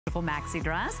Beautiful maxi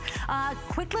dress.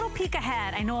 Quick little peek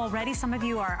ahead. I know already some of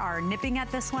you are nipping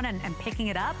at this one and picking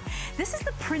it up. This is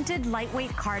the printed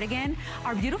lightweight cardigan.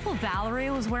 Our beautiful Valerie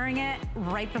was wearing it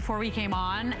right before we came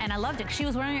on, and I loved it. She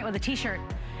was wearing it with a t-shirt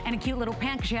and a cute little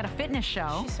pant because she had a fitness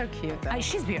show. She's so cute though.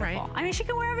 She's beautiful. Right? I mean, she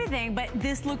can wear everything, but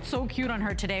this looked so cute on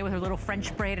her today with her little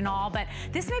French braid and all. But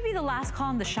this may be the last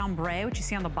call in the chambray, which you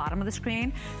see on the bottom of the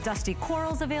screen. Dusty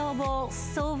corals available,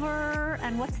 silver,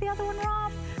 and what's the other one,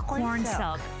 Rob? Corn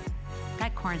silk.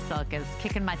 That corn silk is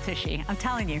kicking my tushy. I'm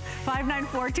telling you.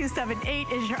 594278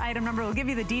 is your item number. We'll give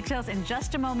you the details in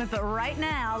just a moment. But right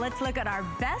now, let's look at our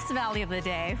best value of the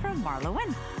day from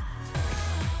MarlaWynne.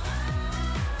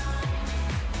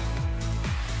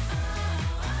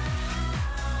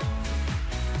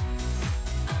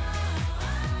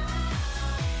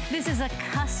 This is a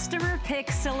customer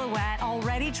pick silhouette,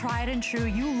 already tried and true.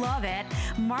 You love it.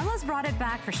 Marla's brought it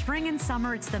back for spring and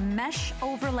summer. It's the mesh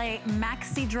overlay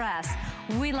maxi dress.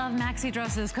 We love maxi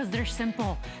dresses because they're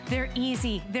simple, they're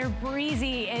easy, they're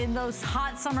breezy in those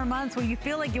hot summer months when you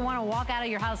feel like you want to walk out of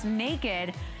your house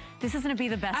naked. This is going to be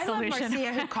the best solution. I love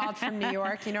Marcia who called from New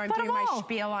York. You know, I'm doing my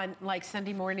spiel on like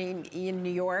Sunday morning in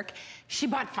New York. She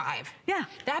bought 5. Yeah.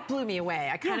 That blew me away.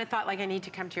 I kind of thought like I need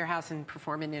to come to your house and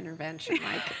perform an intervention,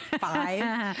 like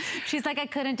 5. She's like, I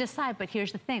couldn't decide, but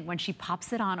here's the thing. When she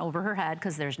pops it on over her head,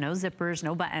 because there's no zippers,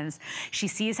 no buttons, she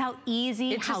sees how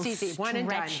easy, how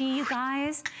stretchy, you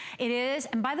guys, it is.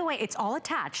 And by the way, it's all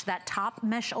attached. That top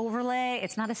mesh overlay,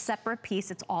 it's not a separate piece,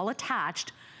 it's all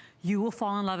attached. You will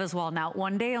fall in love as well. Now,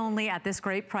 one day only at this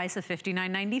great price of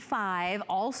 $59.95.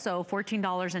 Also,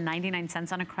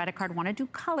 $14.99 on a credit card. Want to do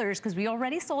colors because we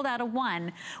already sold out of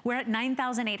one. We're at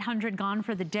 9,800 gone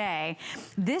for the day.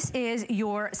 This is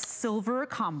your silver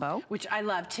combo. Which I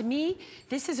love. To me,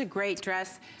 this is a great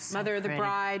dress. So Mother of the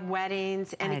Bride,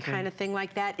 weddings, any kind of thing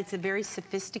like that. It's a very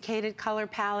sophisticated color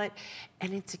palette.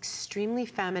 And it's extremely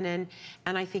feminine,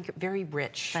 and I think very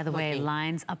rich. By the way,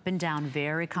 lines up and down,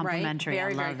 very complimentary.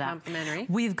 Right, I love that. Complimentary.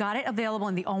 We've got it available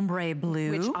in the ombre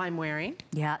blue, which I'm wearing.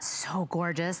 Yeah, so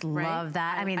gorgeous. Right? Love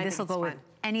that. I mean, this will go with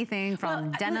anything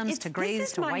from denims to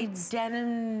grays to whites.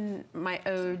 Denim, my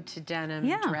ode to denim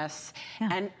dress,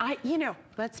 and you know,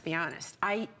 let's be honest,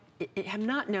 I am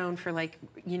not known for like,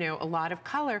 you know, a lot of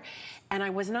color, and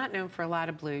I was not known for a lot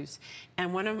of blues.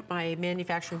 And one of my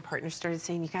manufacturing partners started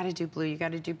saying, you gotta do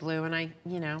blue, and I,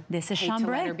 you know, this is hate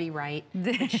chambray. To let her be right,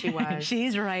 but she was.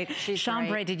 She's right. She's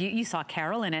chambray, right. You saw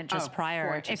Carol in it just prior.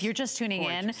 Gorgeous. If you're just tuning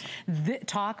in,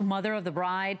 talk Mother of the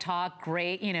Bride, talk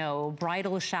great, you know,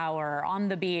 bridal shower, on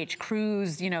the beach,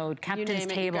 cruise, you know, captain's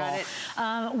table.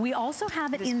 We also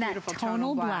have it in that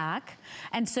tonal black.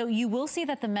 And so you will see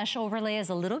that the mesh overlay is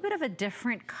a little bit of a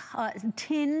different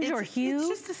tinge or hue. It's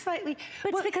just a slightly,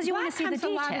 but it's because you want to see the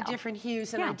detail. A lot of different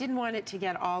hues, and I didn't want it to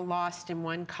get all lost in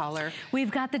one color.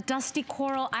 We've got the dusty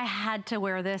coral. I had to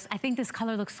wear this. I think this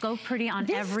color looks so pretty on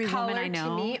every woman I know.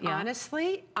 To me,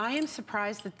 honestly, I am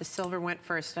surprised that the silver went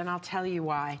first, and I'll tell you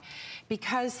why.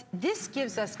 Because this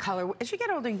gives us color. As you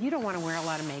get older, you don't want to wear a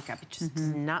lot of makeup. It just does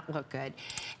not look good.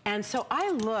 And so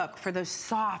I look for those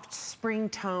soft spring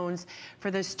tones,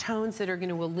 for those tones that are going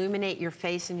to illuminate your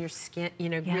face and your skin, you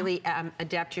know, really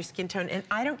adapt your skin tone. And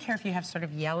I don't care if you have sort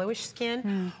of yellowish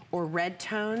skin or red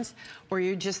tones, or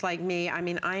you're just like me. I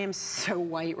mean, I am so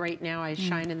white right now. I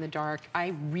shine in the dark.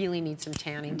 I really need some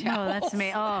tanning towels. Oh, that's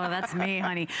me. Oh, that's me,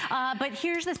 honey. But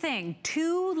here's the thing.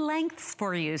 2 lengths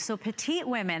for you. So petite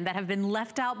women that have been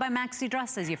left out by maxi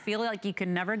dresses, you feel like you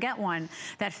can never get one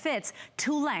that fits.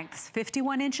 2 lengths,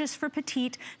 51 inches for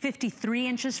petite, 53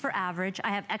 inches for average. I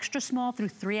have extra small through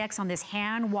 3X on this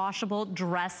hand washable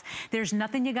dress. There's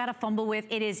nothing you gotta fumble with.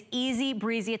 It is easy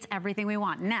breezy. It's everything we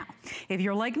want. Now, if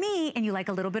you're like me and you like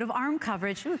a little bit of arm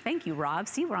coverage, ooh, thank you, Rob.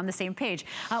 See, we're on the same page.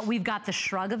 We've got the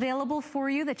shrug available for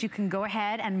you that you can go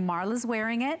ahead, and Marla's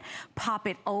wearing it, pop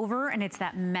it over, and it's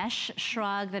that mesh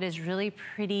shrug that is really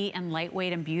pretty and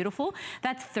lightweight and beautiful.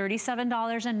 That's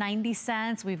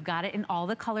 $37.90. We've got it in all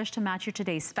the colors to match your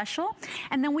today's special.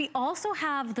 And then we also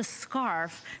have the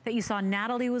scarf that you saw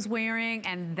Natalie was wearing,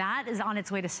 and that is on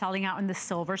its way to selling out in the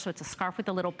silver. So it's a scarf with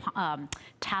the little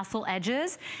tassel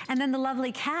edges. And then the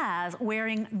lovely Kaz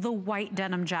wearing the white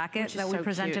denim jacket that we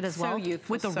presented as well,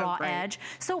 with the raw edge.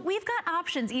 So we've got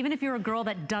options, even if you're a girl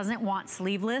that doesn't want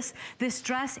sleeveless. This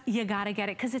dress, you gotta get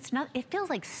it, because it's not, it feels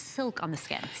like silk on the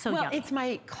skin. So well, it's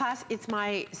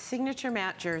my signature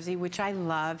matte jersey, which I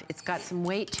love. It's got some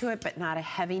weight to it, but not a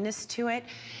heaviness to it.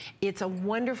 It's a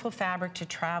wonderful fabric to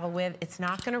travel with. It's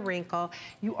not gonna wrinkle.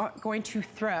 You are going to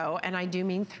throw, and I do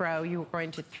mean throw, you're going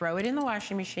going to throw it in the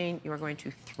washing machine, you are going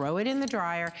to throw it in the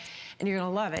dryer, and you're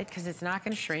gonna love it because it's not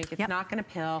gonna shrink, it's not gonna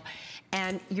pill,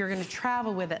 and you're gonna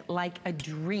travel with it like a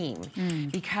dream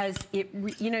because it,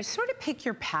 you know, sort of pick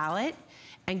your palette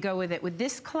and go with it. With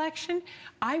this collection,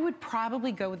 I would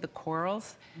probably go with the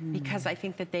corals because I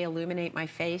think that they illuminate my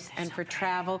face, and for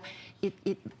travel,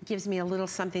 it gives me a little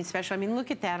something special. I mean,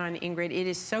 look at that on Ingrid. It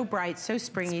is so bright, so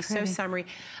springy, so summery.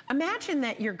 Imagine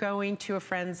that you're going to a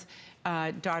friend's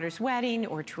daughter's wedding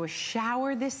or to a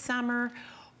shower this summer,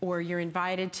 or you're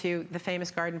invited to the famous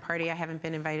garden party I haven't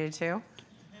been invited to.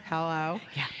 Hello.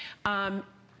 Yeah.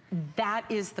 That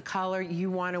is the color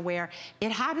you want to wear. It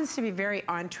happens to be very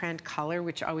on-trend color,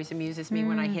 which always amuses me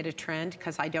when I hit a trend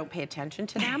because I don't pay attention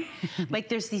to them. Like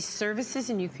there's these services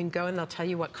and you can go and they'll tell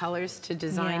you what colors to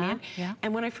design in. Yeah.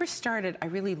 And when I first started, I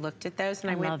really looked at those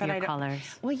and I went, but I don't.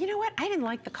 Colors. Well, you know what? I didn't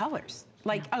like the colors.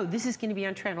 Like, oh, this is going to be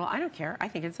on trend. Well, I don't care. I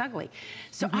think it's ugly.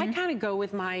 So I kind of go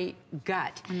with my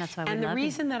gut. And that's why we love it. And the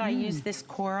reason that I use this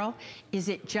coral is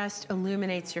it just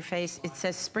illuminates your face. It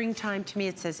says springtime to me.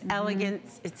 It says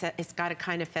elegance. It's got a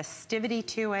kind of festivity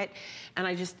to it. And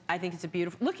I think it's a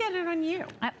beautiful, look at it on you.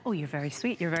 Oh, you're very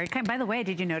sweet. You're very kind. By the way,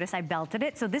 did you notice I belted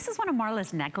it? So this is one of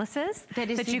Marla's necklaces. That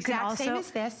is the exact same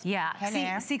as this. Yeah.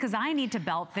 See, because I need to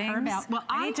belt things. Well,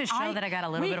 I need to show that I got a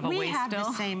little bit of a waist still. We have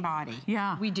the same body.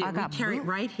 Yeah. We do. We carry it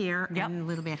right here and a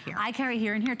little bit here. I carry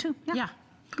here and here too.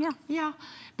 Yeah.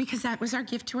 Because that was our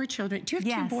gift to our children. Do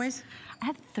you have 2 boys? I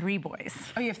have 3 boys.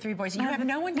 Oh, you have 3 boys. You have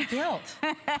no one to guilt.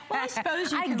 Well, I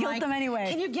suppose you can guilt them anyway.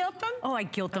 Can you guilt them? Oh, I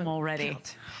guilt them already.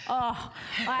 Oh,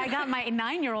 I got my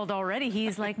 9-year-old already.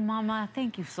 He's like, Mama,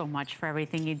 thank you so much for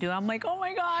everything you do. I'm like, oh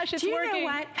my gosh, it's working. Do you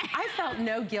know what? I felt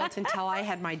no guilt until I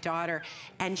had my daughter,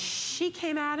 and she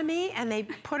came out of me, and they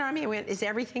put on me, I went, is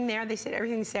everything there? They said,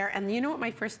 everything's there. And you know what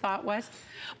my first thought was?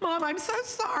 Mom, I'm so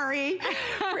sorry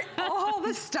for all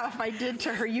the stuff I did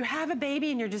to her. You have a baby,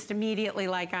 and you're just immediately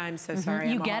like, I'm so sorry.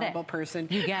 I'm a horrible person.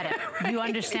 You get it. You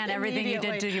understand everything you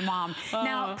did to your mom.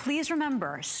 Now, please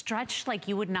remember, stretch like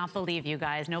you would not believe, you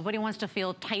guys. Nobody wants to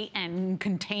feel tight and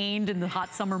contained in the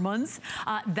hot summer months.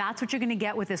 That's what you're gonna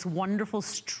get with this wonderful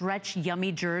stretch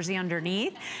yummy jersey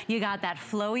underneath. You got that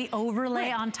flowy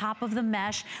overlay on top of the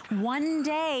mesh. One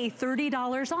day,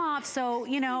 $30 off. So,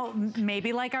 you know,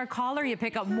 maybe like our collar, you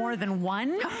pick up more than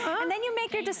one, and then you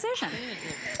make your decision.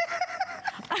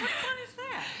 What fun is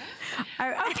that?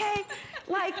 Okay,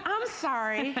 like, I'm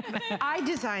sorry. I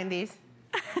designed these.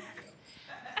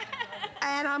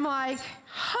 And I'm like,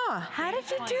 how did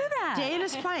you do that?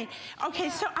 Dana's playing. Okay,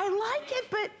 so I like it,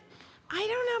 but I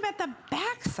don't know about the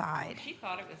backside. She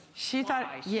thought it was She fly.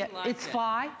 thought, yeah, it's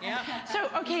fly? Yeah. So,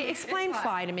 okay, explain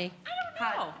fly to me. I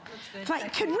don't know. Fly.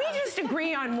 Could we just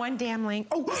agree on one damn language?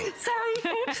 Oh,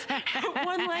 sorry, oops.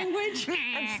 One language.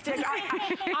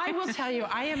 I will tell you,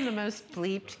 I am the most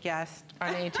bleeped guest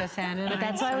on HSN. But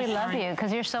that's why we love you,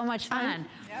 because you're so much fun.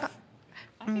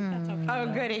 I think that's okay.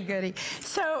 Oh, goody, goody.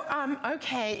 So,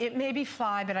 okay, it may be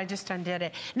fly, but I just undid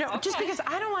it. No, just because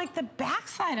I don't like the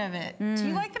backside of it. Do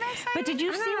you like the backside But of it? did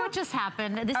you see what just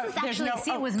happened? This is actually,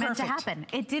 see, it was meant to happen.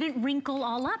 It didn't wrinkle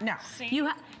all up. No.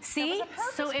 See?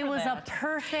 So it was a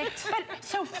perfect... But,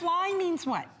 so fly means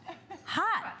what?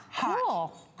 Hot.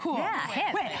 Cool. Cool. Yeah,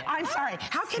 hip. Wait, I'm sorry.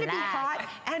 How can it be hot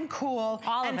and cool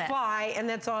and fly and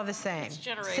that's all the same? It's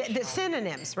generational. The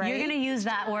synonyms, right? You're going to use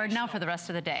that word now for the rest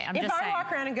of the day. I'm just saying. If I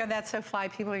walk around and go, that's so fly,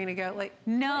 people are going to go like,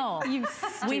 no,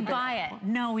 we buy it.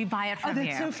 No, we buy it from here. Oh,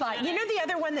 that's so fly. You know the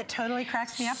other one that totally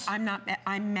cracks me up?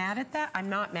 I'm mad at that. I'm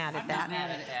not mad at that. I'm not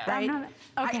mad at that. Right?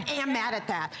 Okay. I am mad at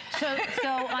that. So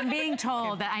I'm being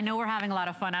told that I know we're having a lot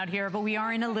of fun out here, but we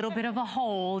are in a little bit of a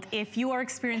hold. If you are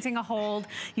experiencing a hold,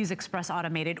 use Express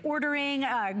Automated Ordering.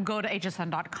 Go to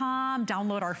hsn.com,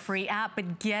 download our free app,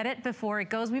 but get it before it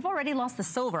goes. We've already lost the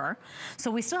silver,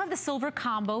 so we still have the silver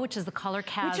combo, which is the color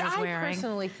Kaz is wearing. Which I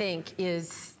personally think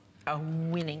is a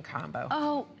winning combo.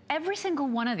 Oh, every single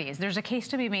one of these. There's a case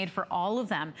to be made for all of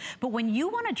them. But when you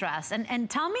want to dress, and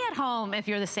tell me at home if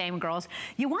you're the same, girls,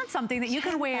 you want something that you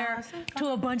can wear to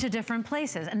a bunch of different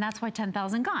places, and that's why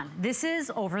 10,000 gone. This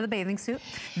is over the bathing suit.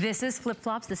 This is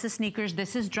flip-flops. This is sneakers.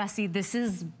 This is dressy. This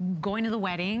is going to the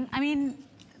wedding. I mean,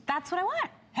 that's what I want.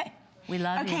 Hey, we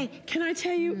love you. Okay, can I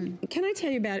tell you? Can I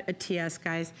tell you about a TS,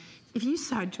 guys? If you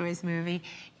saw Joy's movie,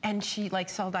 and she like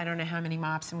sold I don't know how many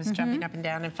mops and was jumping up and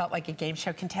down and felt like a game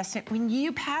show contestant. When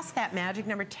you pass that magic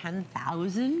number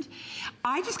 10,000,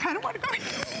 I just kind of want to go.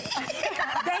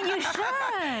 Then you should.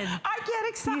 I get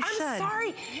excited. I'm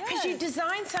sorry, because you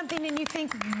design something and you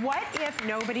think, what if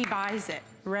nobody buys it?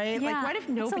 Right? Yeah, like, what if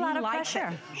nobody likes it?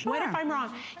 Sure. What if I'm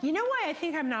wrong? You know why I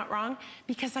think I'm not wrong?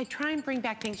 Because I try and bring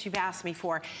back things you've asked me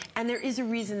for, and there is a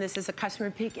reason this is a customer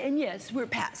pick. And yes, we're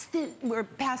past the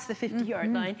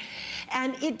 50-yard line,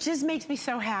 and it just makes me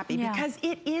so happy because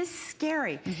it is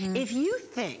scary. If you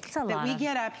think that we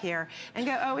get up here and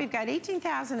go, oh, we've got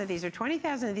 18,000 of these or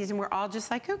 20,000 of these, and we're all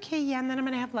just like, okay, yeah, and then I'm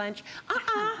going to have lunch.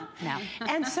 No.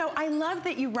 And so I love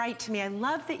that you write to me. I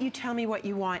love that you tell me what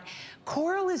you want.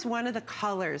 Coral is one of the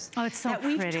colors that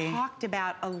we've talked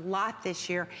about a lot this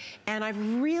year, and I've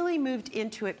really moved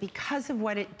into it because of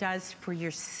what it does for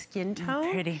your skin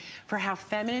tone, for how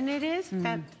feminine it is.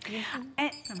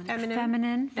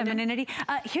 Femininity.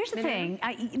 Here's the thing.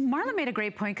 Marla made a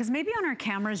great point, because maybe on our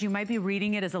cameras you might be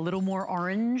reading it as a little more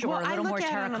orange or a little more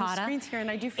terracotta. On the screens here,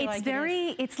 and I do feel like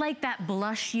it's like that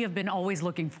blush you've been always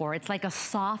looking for. It's like a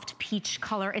soft peach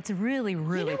color. It's really,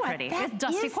 really pretty. It's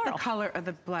dusty coral. The color of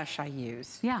the blush I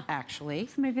use. Yeah, actually.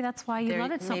 So maybe that's why you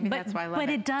love it so much. That's why I love it.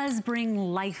 But it does bring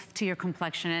life to your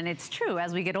complexion, and it's true.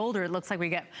 As we get older, it looks like we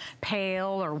get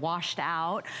pale or washed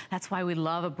out. That's why we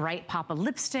love a bright pop of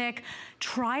lipstick.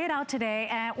 Try it out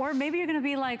today, or maybe you're going to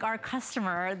be like our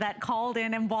customer that called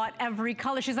in and bought every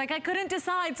color. She's like, I couldn't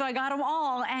decide, so I got them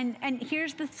all. And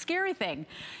here's the scary thing: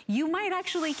 you might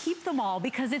actually keep them all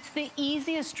because it's the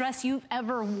easiest dress you've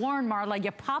ever worn, Marla.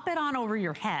 You pop it on over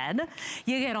your head,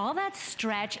 you get all that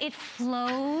stretch, it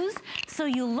flows, so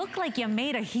you look like you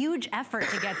made a huge effort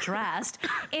to get dressed.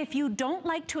 If you don't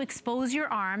like to expose your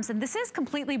arms, and this is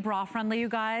completely bra friendly, you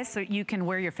guys, so you can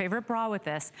wear your favorite bra with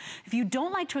this. If you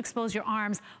don't like to expose your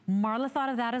arms, Marla thought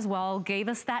of that as well, gave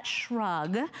us that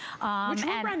shrug. Which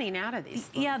we're running out of these.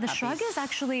 Yeah, the shrug is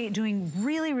actually doing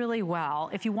really, really well.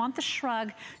 If you want the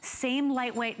shrug, same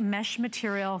lightweight mesh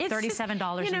material,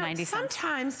 $37.90.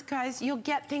 Sometimes, guys, you'll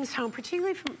get things home,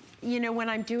 particularly from, when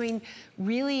I'm doing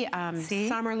really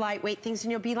summer lightweight things,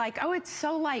 and you'll be like, oh, it's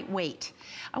so lightweight.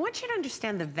 I want you to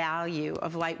understand the value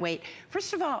of lightweight.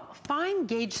 First of all, fine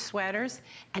gauge sweaters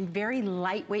and very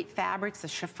lightweight fabrics, a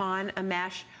chiffon, a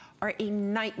mesh, are a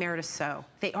nightmare to sew.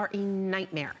 They are a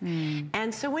nightmare.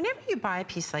 And so whenever you buy a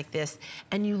piece like this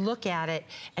and you look at it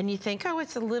and you think, oh,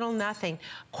 it's a little nothing,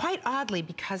 quite oddly,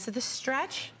 because of the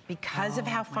stretch, because of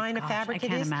how fine a fabric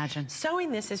it is,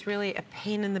 sewing this is really a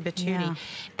pain in the patootie.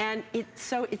 And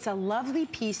it's a lovely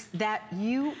piece that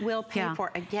you will pay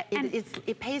for. Again,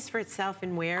 it pays for itself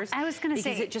in wears. I was going to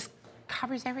say, because it just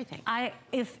covers everything.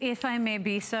 If I may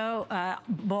be so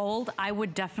bold, I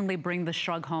would definitely bring the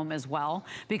shrug home as well,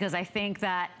 because I think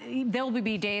that there will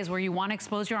be days where you want to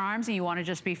expose your arms and you want to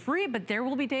just be free, but there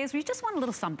will be days where you just want a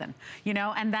little something,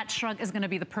 and that shrug is going to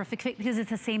be the perfect fit because it's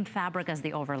the same fabric as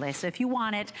the overlay. So if you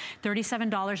want it,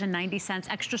 $37.90,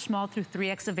 extra small through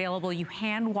 3X available. You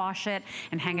hand wash it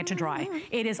and hang it to dry.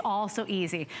 It is all so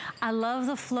easy. I love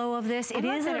the flow of this. It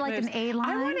is like an A-line,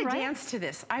 I want to dance to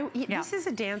this. This is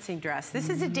a dancing dress. This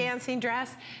is a dancing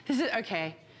dress. This is,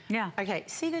 okay. Yeah. Okay,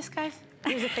 see this, guys?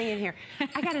 There's a thing in here.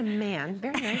 I got a man,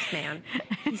 very nice man.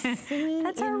 He's singing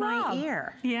in my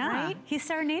ear. Yeah, right? He's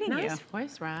serenading you. Nice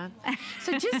voice, Rob.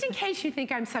 So just in case you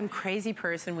think I'm some crazy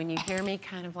person when you hear me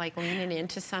kind of like leaning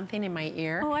into something in my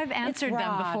ear. Oh, I've answered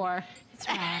them before.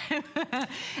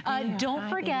 Don't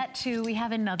forget we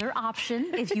have another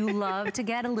option if you love to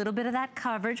get a little bit of that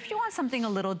coverage. If you want something a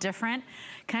little different,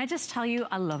 can I just tell you,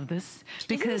 I love this.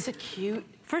 Because it's cute.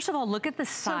 First of all, look at the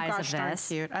size of this.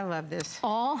 So cute. I love this.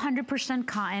 All 100%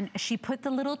 cotton. She put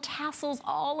the little tassels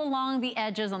all along the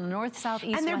edges on the north, south,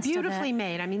 east, and they're west beautifully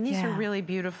made. I mean, these are really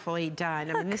beautifully done.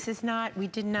 I mean, this is not, we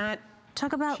did not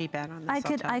talk about cheap out on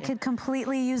this. I could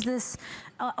completely use this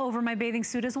over my bathing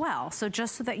suit as well. So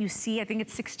just so that you see, I think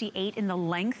it's 68 in the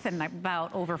length and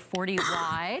about over 40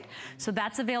 wide. So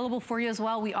that's available for you as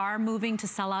well. We are moving to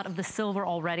sell out of the silver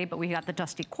already, but we got the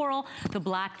dusty coral, the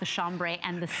black, the chambray,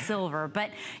 and the silver.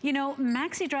 But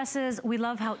maxi dresses, we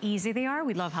love how easy they are.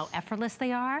 We love how effortless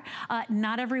they are.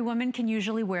 Not every woman can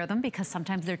usually wear them because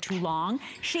sometimes they're too long.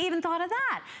 She even thought of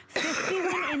that.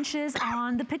 51 inches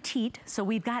on the petite. So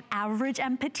we've got average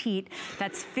and petite.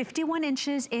 That's 51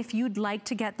 inches if you'd like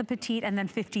to get the petite, and then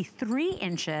 53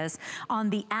 inches on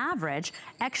the average.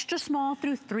 Extra small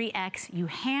through 3X. You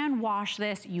hand wash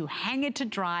this, you hang it to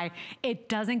dry. It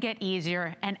doesn't get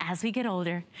easier. And as we get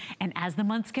older, and as the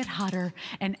months get hotter,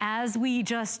 and as we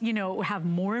just, have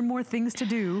more and more things to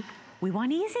do, we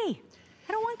want easy.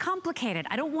 I don't want complicated.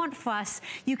 I don't want fuss.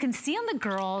 You can see on the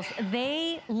girls,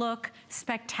 they look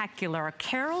spectacular.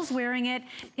 Carol's wearing it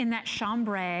in that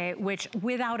chambray, which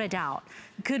without a doubt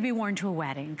could be worn to a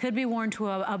wedding, could be worn to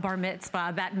a bar mitzvah,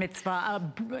 a bat mitzvah,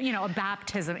 a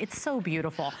baptism. It's so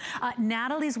beautiful.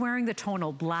 Natalie's wearing the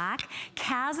tonal black.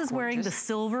 Kaz is wearing the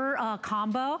silver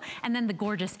combo. And then the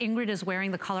gorgeous Ingrid is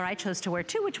wearing the color I chose to wear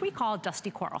too, which we call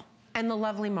Dusty Coral. And the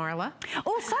lovely Marla.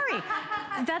 Oh, sorry.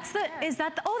 That's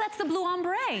the blue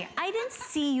ombre. I didn't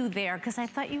see you there because I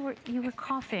thought you were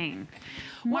coughing.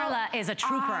 Marla is a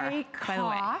trooper, I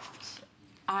coughed.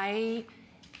 I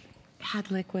had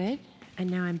liquid, and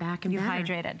now I'm back in bed. You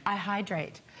hydrated. I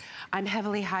hydrate. I'm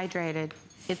heavily hydrated.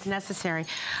 It's necessary.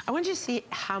 I want you to see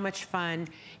how much fun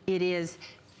it is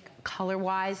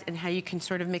color-wise and how you can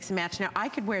sort of mix and match. Now, I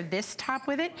could wear this top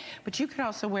with it, but you could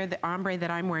also wear the ombre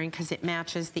that I'm wearing because it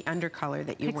matches the undercolor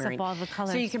that you're wearing. Picks up all the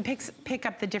colors. So you can pick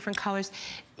up the different colors.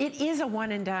 It is a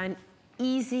one and done,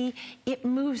 easy. It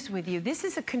moves with you. This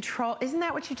is a control, isn't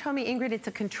that what you told me, Ingrid? It's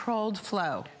a controlled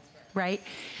flow, right?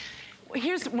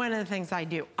 Here's one of the things I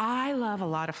do. I love a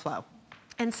lot of flow.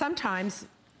 And sometimes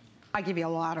I give you a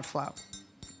lot of flow.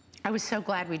 I was so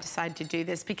glad we decided to do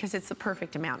this because it's the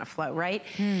perfect amount of flow, right?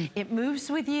 It moves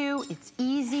with you, it's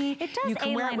easy. It does. You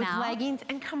can wear it with out. leggings,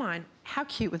 and come on, how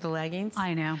cute with the leggings.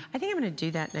 I know. I think I'm gonna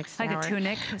do that next like hour. a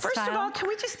tunic First style. of all, can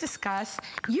we just discuss,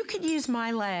 you could use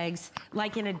my legs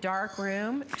like in a dark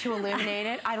room to illuminate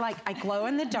it. I glow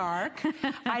in the dark.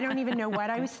 I don't even know what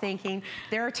I was thinking.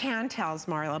 There are tan towels,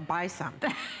 Marla, buy some.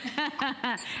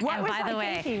 What and was by the I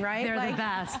way, thinking, right? they're the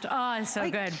best. Oh, it's so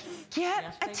good.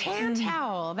 Get a tan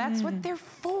towel. That's what they're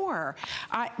for.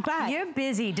 But you're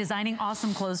busy designing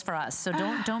awesome clothes for us, so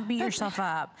don't beat yourself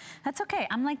up. That's okay.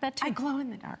 I'm like that too. I glow in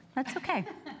the dark. That's okay.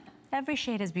 Every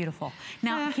shade is beautiful.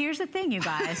 Now, here's the thing, you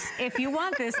guys. If you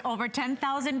want this, over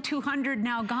 10,200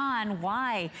 now gone.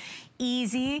 Why?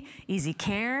 Easy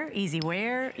care, easy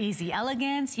wear, easy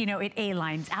elegance. You know, it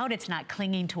A-lines out. It's not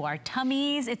clinging to our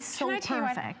tummies. It's so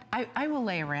perfect. I will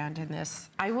lay around in this.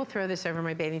 I will throw this over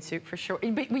my bathing suit for sure.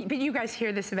 But you guys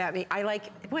hear this about me.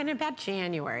 When about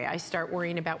January, I start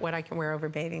worrying about what I can wear over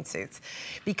bathing suits.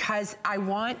 Because I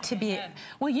want to be,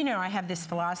 well, you know, I have this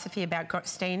philosophy about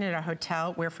staying at a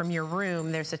hotel where from your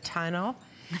room there's a tunnel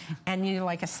and you're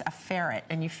like a ferret,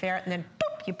 and you ferret and then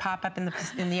boop, you pop up in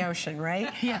the ocean,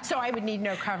 right? Yeah. So I would need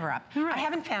no cover-up. Right. I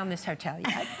haven't found this hotel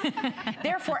yet.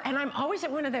 Therefore, and I'm always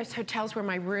at one of those hotels where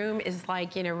my room is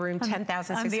like, you know, room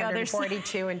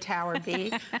 10,642 in Tower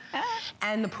B,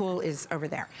 and the pool is over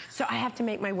there. So I have to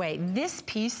make my way. This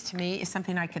piece, to me, is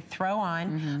something I could throw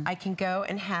on. I can go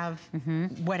and have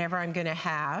whatever I'm gonna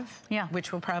have,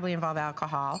 which will probably involve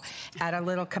alcohol, at a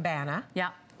little cabana.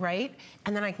 Yeah. Right?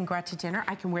 And then I can go out to dinner.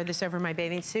 I can wear this over my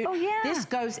bathing suit. Oh, yeah. This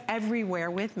goes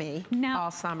everywhere with me all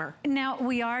summer. Now,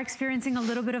 we are experiencing a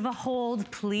little bit of a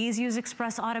hold. Please use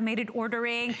express automated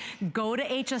ordering. Go to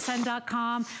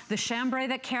hsn.com. The chambray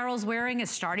that Carol's wearing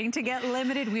is starting to get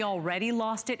limited. We already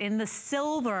lost it in the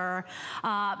silver.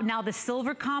 Now, the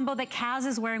silver combo that Kaz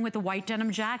is wearing with the white denim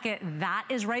jacket, that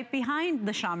is right behind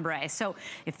the chambray. So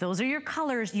if those are your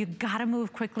colors, you gotta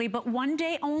move quickly, but one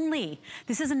day only.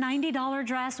 This is a $90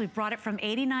 dress. We brought it from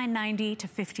 $89.90 to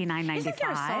 $59.95. Isn't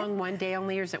there a song, One Day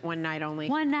Only, or is it One Night Only?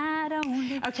 One night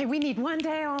only. Okay, we need one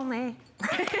day only.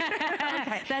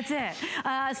 Okay, that's it.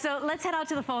 So let's head out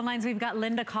to the phone lines. We've got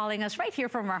Linda calling us right here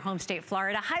from our home state,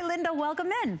 Florida. Hi, Linda, welcome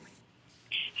in.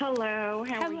 Hello,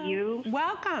 how are you?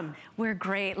 Welcome. We're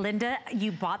great. Linda,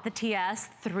 you bought the TS,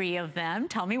 3 of them.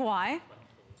 Tell me why.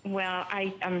 Well,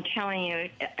 I'm telling you,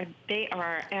 they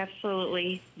are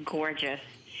absolutely gorgeous.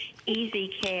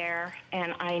 Easy care,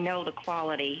 and I know the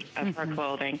quality of her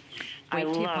clothing. I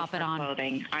love her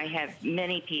clothing. I have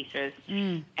many pieces,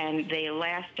 and they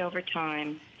last over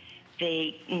time.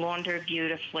 They launder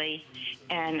beautifully,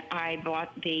 and I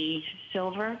bought the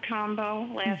silver combo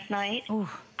last night.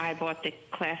 I bought the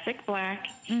classic black,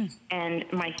 and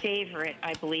my favorite,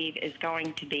 I believe, is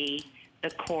going to be the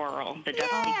coral, the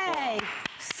dusty coral.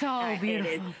 So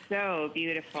beautiful. It is so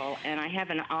beautiful, and I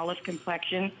have an olive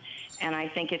complexion, and I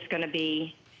think it's going to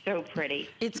be so pretty.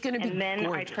 It's going to be gorgeous. And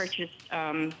then I purchased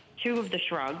 2 of the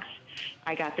shrugs.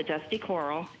 I got the dusty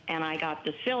coral, and I got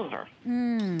the silver.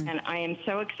 And I am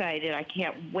so excited. I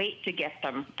can't wait to get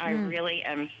them. I really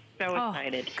am so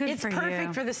excited. It's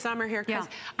perfect for the summer here, because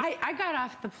I got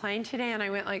off the plane today and I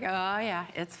went like, oh yeah,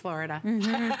 it's Florida.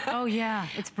 Oh yeah,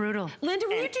 it's brutal. Linda,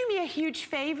 will you do me a huge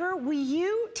favor? Will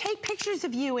you take pictures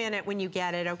of you in it when you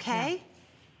get it, okay?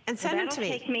 And send them to me.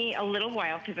 That'll take me a little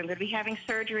while because I'm going to be having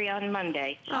surgery on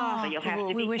Monday. So you'll have to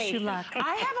be we wish patient. you luck.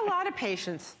 I have a lot of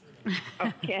patience.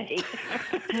 Okay.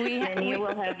 And you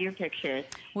will have your pictures.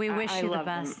 We wish you the love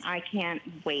best. Them. I can't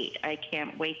wait. I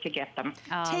can't wait to get them.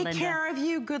 Oh, Take Linda. care of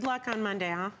you. Good luck on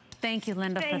Monday, huh? Thank you,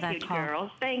 Linda, for that Thank you, call.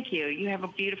 girls. Thank you. You have a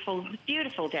beautiful,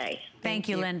 beautiful day. Thank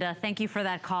you, Linda. Thank you for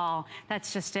that call.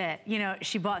 That's just it. You know,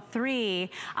 she bought 3.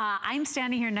 I'm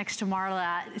standing here next to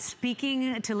Marla,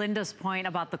 speaking to Linda's point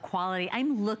about the quality.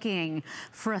 I'm looking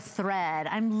for a thread.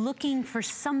 I'm looking for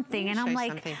something. And I'm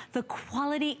like, the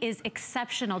quality is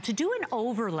exceptional. To do an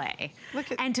overlay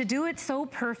and to do it so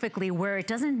perfectly where it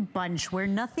doesn't bunch, where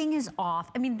nothing is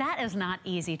off. I mean, that is not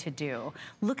easy to do.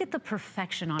 Look at the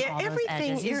perfection on all those edges.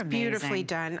 Everything is beautifully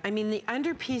done. I mean, the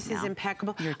underpiece is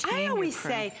impeccable. I always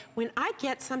say, when I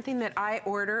get something that I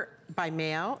order by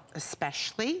mail,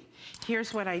 especially,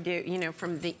 here's what I do, you know,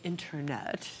 from the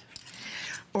internet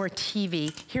or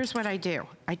TV, here's what I do.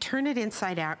 I turn it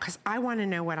inside out because I want to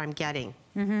know what I'm getting.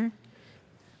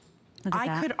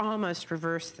 I could almost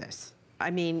reverse this.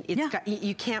 I mean, it's got,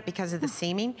 you can't because of the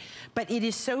seaming, but it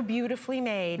is so beautifully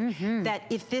made that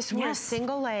if this were a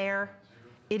single layer,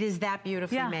 it is that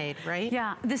beautifully made, right?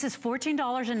 Yeah, this is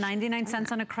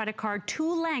 $14.99 on a credit card.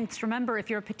 2 lengths. Remember, if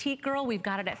you're a petite girl, we've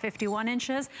got it at 51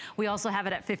 inches. We also have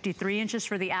it at 53 inches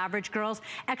for the average girls.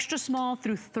 Extra small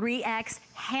through 3X,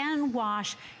 hand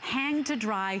wash, hang to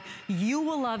dry. You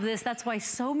will love this. That's why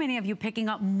so many of you picking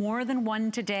up more than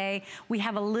one today. We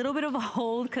have a little bit of a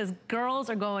hold because girls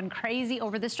are going crazy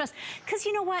over this dress. Because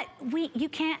you know what? You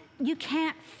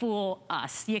can't fool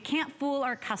us. You can't fool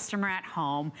our customer at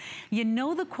home. You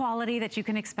know the quality that you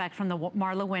can expect from the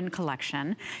MarlaWynne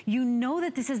collection. You know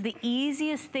that this is the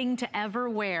easiest thing to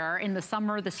ever wear in the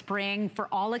summer, the spring, for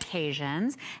all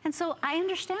occasions. And so I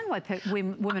understand why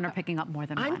women are picking up more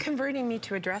than one. I'm converting me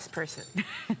to a dress person.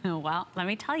 Well, let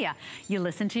me tell you, you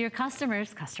listen to your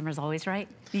customers. Customers always right.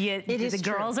 The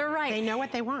girls are right. They know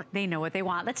what they want. They know what they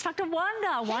want. Let's talk to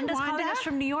Wanda. Wanda's calling us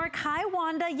from New York. Hi,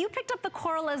 Wanda. You picked up the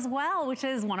coral as well, which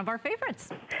is one of our favorites.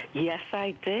 Yes,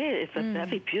 I did. It's a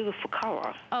very beautiful color.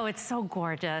 Oh, it's so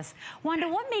gorgeous. Wanda,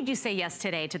 what made you say yes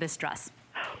today to this dress?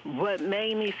 What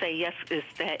made me say yes is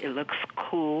that it looks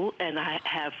cool, and I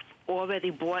have already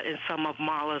bought in some of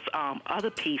Marla's other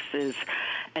pieces,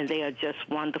 and they are just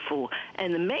wonderful.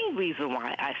 And the main reason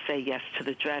why I say yes to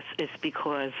the dress is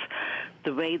because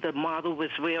the way the model was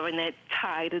wearing it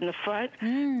tied in the front,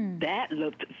 that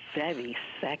looked very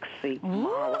sexy,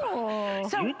 Marla.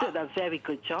 So you did a very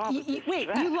good job. Wait,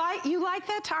 you like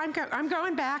that time? I'm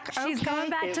going back. She's going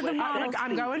back to the model.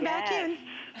 I'm going back in.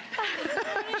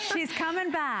 She's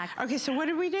coming back. Okay, so what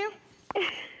did we do?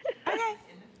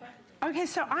 Okay,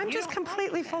 so I'm just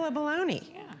completely full of baloney.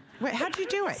 Wait, how'd you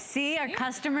do it? See, our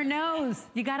customer knows.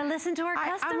 You got to listen to our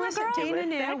customer, I'm listening. Dana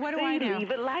knew. What do I do?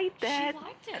 Leave it like that. She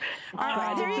liked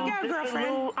it. There you go, girlfriend.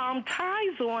 Little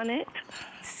ties on it.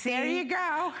 There you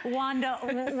go. Wanda,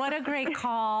 what a great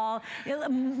call.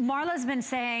 Marla's been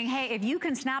saying, hey, if you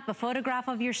can snap a photograph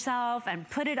of yourself and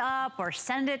put it up or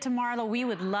send it to Marla, we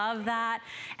would love that.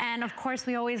 And of course,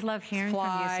 we always love hearing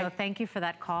from you, so thank you for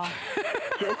that call.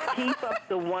 Just keep up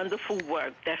the wonderful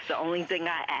work. That's the only thing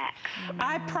I ask.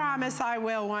 I promise I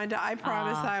will, Wanda. I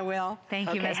promise I will.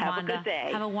 Thank you, Miss Wanda. Have a good day.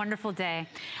 Have a wonderful day.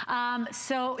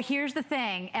 So here's the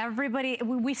thing. Everybody,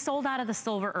 we sold out of the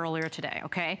silver earlier today,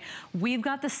 okay? We've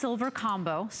got the silver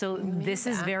combo, so this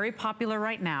is very popular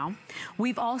right now.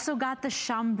 We've also got the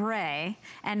chambray,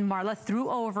 and Marla threw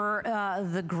over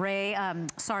the gray,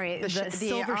 the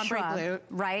silver shrub, blue,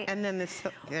 right? And then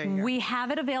there you go. We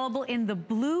have it available in the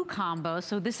blue combo,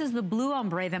 so this is the blue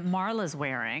ombre that Marla's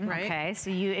wearing, okay? So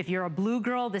if you're a blue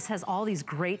girl, this has all these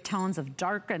great tones of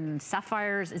dark and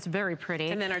sapphires. It's very pretty.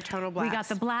 And then our tonal blacks. We got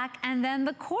the black, and then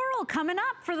the coral coming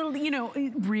up for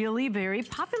the, really very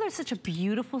popular. Such a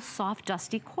beautiful, soft,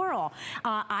 dusty coral.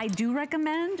 I do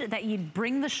recommend that you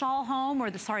bring the shawl home, or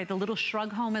the little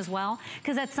shrug home as well,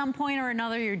 because at some point or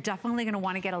another, you're definitely gonna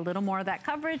wanna get a little more of that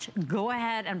coverage. Go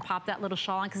ahead and pop that little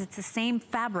shawl on, because it's the same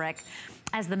fabric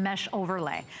as the mesh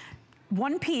overlay.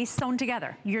 One piece sewn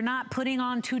together. You're not putting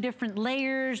on 2 different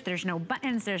layers. There's no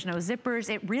buttons, there's no zippers.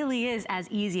 It really is as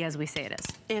easy as we say it is.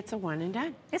 It's a one and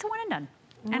done. It's a one and done.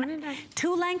 And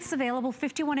 2 lengths available,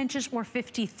 51 inches or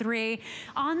 53.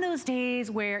 On those days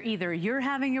where either you're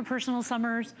having your personal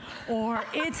summers or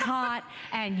it's hot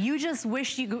and you just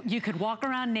wish you could walk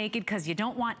around naked because you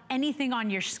don't want anything on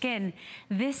your skin,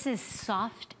 this is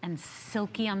soft and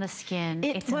silky on the skin.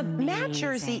 It's amazing. Matte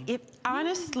jersey,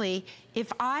 honestly,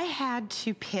 if I had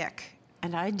to pick,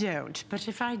 and I don't, but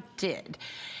if I did,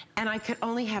 and I could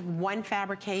only have one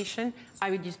fabrication, I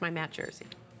would use my matte jersey.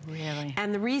 Really?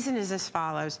 And the reason is as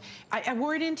follows. I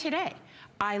wore it in today.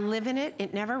 I live in it.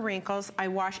 It never wrinkles. I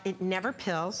wash. It never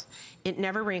pills. It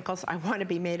never wrinkles. I want to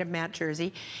be made of matte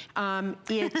jersey.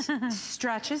 It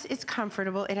stretches. It's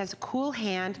comfortable. It has a cool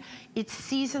hand. It's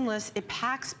seasonless. It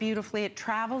packs beautifully. It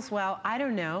travels well. I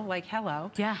don't know, like hello.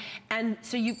 Yeah. And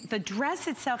so the dress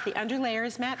itself, the underlayer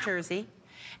is matte jersey,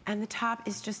 and the top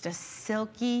is just a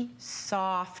silky,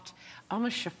 soft,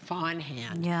 almost chiffon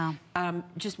hand. Yeah.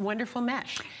 Just wonderful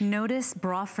mesh. Notice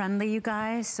bra friendly, you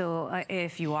guys. So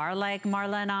if you are like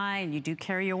Marla and I, and you do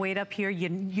carry your weight up here, you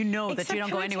know that you don't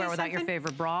go anywhere without your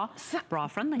favorite bra. Bra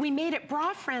friendly. We made it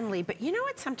bra friendly, but you know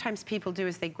what sometimes people do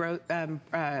is they grow,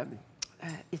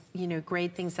 you know,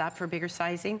 grade things up for bigger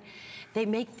sizing. They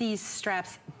make these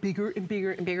straps bigger and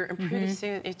bigger and bigger, and pretty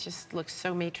soon it just looks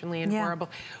so matronly and horrible.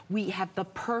 We have the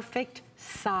perfect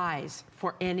size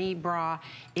for any bra.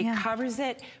 It covers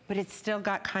it, but it's still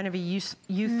got kind of a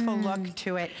youthful look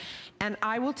to it. And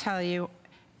I will tell you,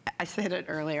 I said it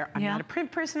earlier, I'm not a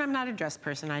print person, I'm not a dress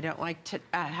person. I don't like to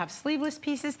have sleeveless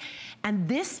pieces. And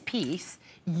this piece,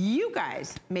 you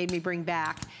guys made me bring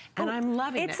back, and I'm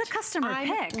loving it. It's a customer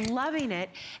pick. I'm loving it.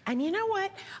 And you know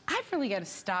what? I've really got to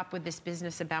stop with this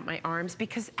business about my arms,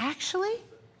 because actually,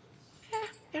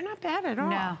 they're not bad at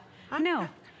all. No.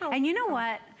 And you know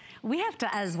what? We have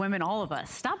to, as women, all of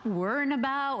us, stop worrying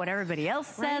about what everybody else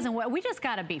says, and we just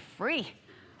got to be free.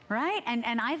 Right?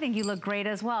 And I think you look great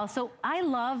as well. So I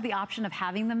love the option of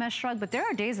having the mesh shrug, but there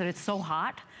are days that it's so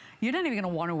hot, you're not even gonna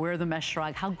wanna wear the mesh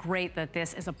shrug. How great that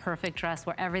this is a perfect dress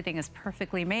where everything is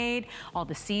perfectly made, all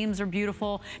the seams are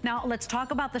beautiful. Now let's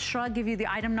talk about the shrug, give you the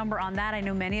item number on that. I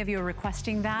know many of you are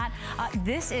requesting that.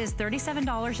 This is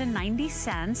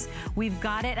 $37.90. We've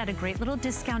got it at a great little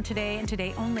discount today, and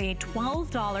today only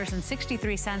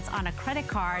 $12.63 on a credit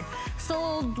card.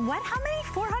 Sold, what, how many,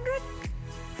 400?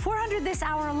 400 this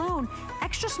hour alone.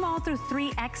 Extra small through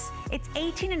 3X. It's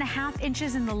 18.5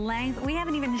 inches in the length. We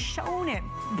haven't even shown it,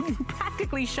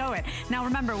 practically show it. Now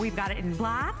remember, we've got it in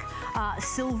black,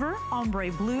 silver,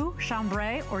 ombre blue,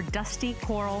 chambray, or dusty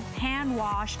coral, hand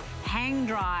wash, hang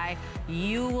dry.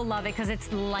 You will love it because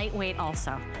it's lightweight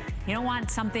also. You don't want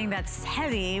something that's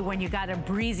heavy when you got a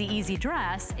breezy, easy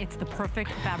dress. It's the perfect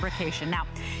fabrication. Now,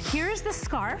 here's the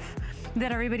scarf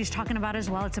that everybody's talking about as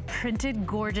well. It's a printed,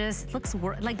 gorgeous, it looks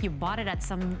like you bought it at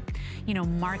some, you know,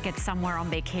 market somewhere on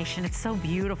vacation. It's so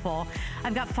beautiful.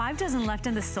 I've got 5 dozen left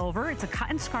in the silver. It's a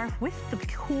cotton scarf with the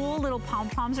cool little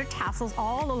pom-poms or tassels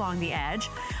all along the edge.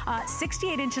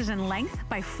 68 inches in length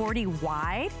by 40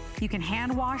 wide. You can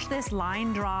hand wash this,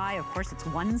 line dry. Of course, it's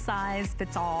one size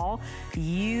fits all.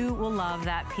 You will love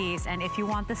that piece. And if you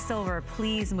want the silver,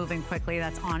 please move in quickly.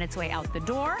 That's on its way out the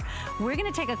door. We're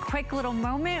gonna take a quick little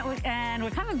moment and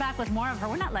we're coming back with more of her.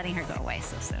 We're not letting her go away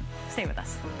so soon. Stay with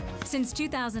us. Since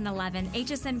 2011,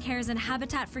 HSN Cares and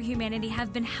Habitat for Humanity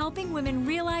have been helping women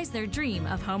realize their dream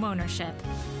of home ownership.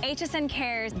 HSN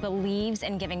Cares believes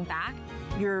in giving back.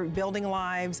 You're building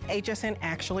lives. HSN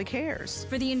actually cares.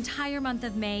 For the entire month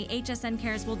of May, HSN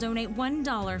Cares will donate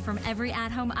 $1 from every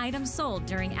at-home item sold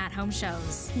during at-home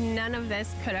shows. None of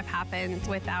this could have happened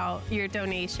without your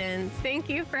donations. Thank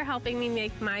you for helping me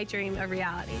make my dream a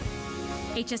reality.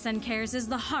 HSN Cares is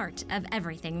the heart of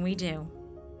everything we do.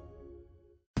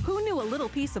 Who knew a little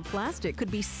piece of plastic could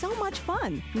be so much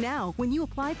fun? Now, when you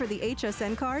apply for the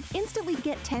HSN card, instantly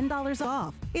get $10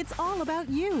 off. It's all about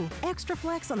you. Extra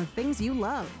flex on the things you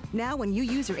love. Now, when you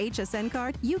use your HSN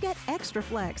card, you get extra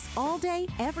flex all day,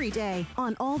 every day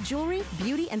on all jewelry,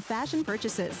 beauty, and fashion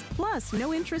purchases. Plus,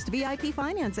 no interest VIP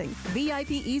financing, VIP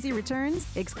easy returns,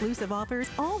 exclusive offers,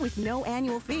 all with no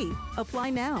annual fee. Apply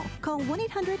now. Call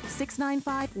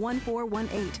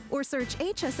 1-800-695-1418 or search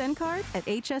HSN card at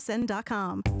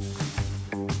hsn.com.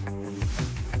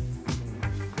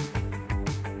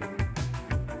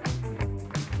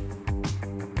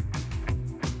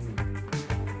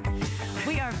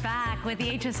 We are back with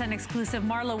the HSN exclusive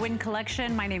MarlaWynne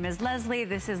collection. My name is Leslie.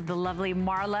 This is the lovely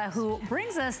Marla, who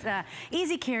brings us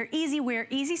easy care, easy wear,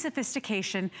 easy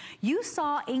sophistication. You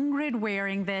saw Ingrid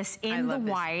wearing this in the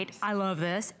white. I love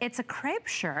this. It's a crepe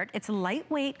shirt. It's a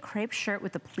lightweight crepe shirt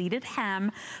with a pleated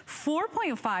hem.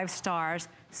 4.5 stars.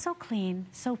 So clean,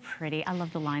 so pretty. I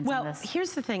love the lines on this. Well,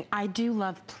 here's the thing. I do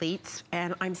love pleats,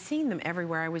 and I'm seeing them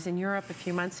everywhere. I was in Europe a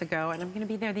few months ago, and I'm going to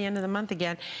be there the end of the month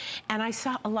again. And I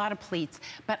saw a lot of pleats,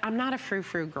 but I'm not a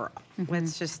frou-frou girl.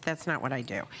 That's not what I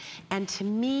do. And to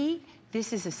me,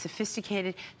 this is a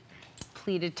sophisticated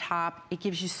pleated top. It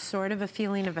gives you sort of a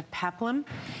feeling of a peplum.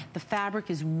 The fabric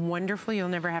is wonderful. You'll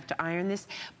never have to iron this.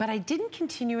 But I didn't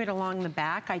continue it along the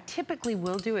back. I typically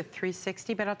will do a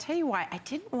 360, but I'll tell you why. I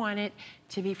didn't want it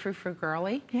to be frou-frou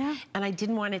girly. Yeah. And I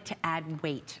didn't want it to add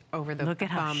weight over the Look at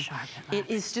how sharp it looks.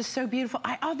 It is just so beautiful.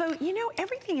 Although, you know,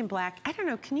 everything in black, I don't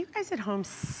know, can you guys at home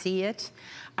see it?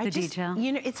 Detail?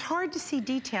 You know, it's hard to see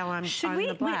detail on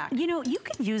the black. You know, you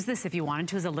could use this if you wanted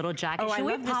to as a little jacket. Oh, Should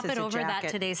we I love pop this it as a over that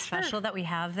jacket. today's special that we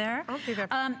have there? I'll do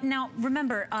that. Now,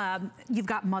 remember, you've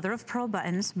got mother of pearl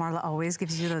buttons. Marla always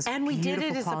gives you those and we did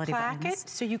it as a quality placket,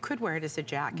 buttons. so you could wear it as a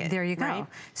jacket. There you go. Right?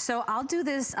 So I'll do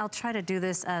this, I'll try to do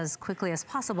this as quickly as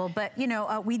possible, but you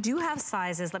know, we do have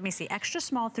sizes, let me see, extra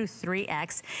small through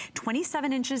 3X,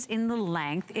 27 inches in the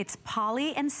length. It's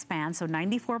poly and span, so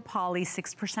 94 poly,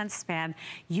 6% span.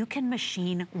 You can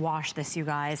machine wash this, you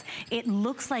guys. It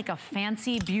looks like a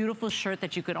fancy, beautiful shirt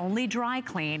that you could only dry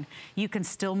clean. You can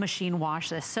still machine wash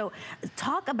this. So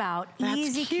talk about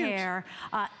easy care,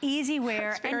 easy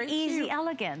wear, and easy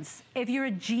elegance. If you're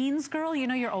a jeans girl, you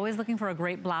know you're always looking for a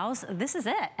great blouse. This is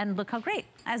it. And look how great,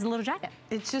 as a little jacket.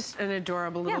 It's just an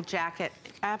adorable little jacket.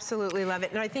 Absolutely love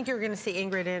it. And I think you're going to see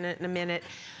Ingrid in it in a minute.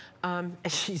 As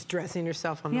she's dressing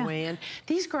herself on the way in.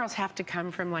 These girls have to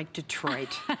come from like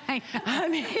Detroit. I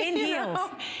mean, in heels.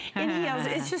 In heels.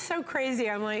 It's just so crazy.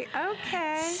 I'm like,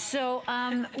 okay. So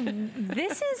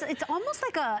this is, it's almost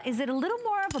like a, is it a little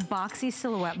more of a boxy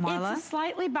silhouette, Marla? It's a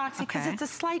slightly boxy because it's a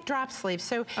slight drop sleeve.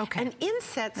 So an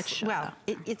inset, well,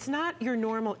 it's not your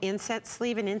normal inset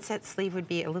sleeve. An inset sleeve would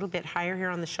be a little bit higher here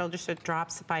on the shoulder, so it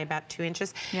drops by about 2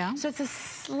 inches. Yeah. So it's a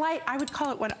slight, I would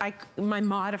call it my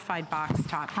modified box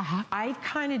top. I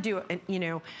kind of do, you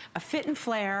know, a fit and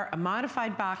flare, a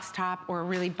modified box top, or a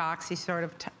really boxy sort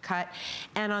of cut.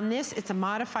 And on this, it's a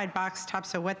modified box top.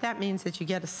 So what that means is you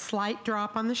get a slight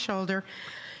drop on the shoulder,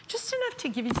 just enough to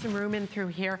give you some room in through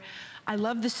here. I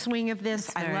love the swing of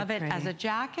this. I love it as a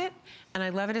jacket, and I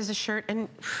love it as a shirt. And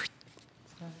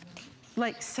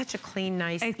like such a clean,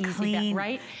 nice, easy,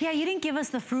 right? Yeah, you didn't give us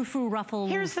the frou-frou ruffle.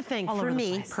 Here's the thing, for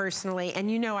me personally, and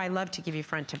you know I love to give you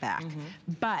front to back,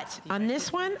 but on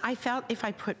this one, I felt if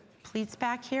I put pleats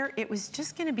back here, it was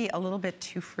just gonna be a little bit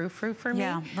too frou-frou for me.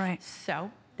 Yeah, right.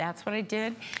 So that's what I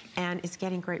did, and it's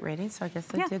getting great ratings, so I guess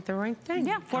I did the right thing.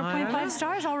 Yeah, 4.5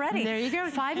 stars already. There you go.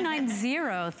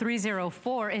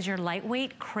 590304 is your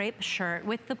lightweight crepe shirt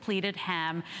with the pleated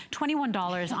hem.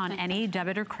 $21 on any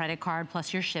debit or credit card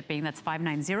plus your shipping. That's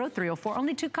 590304.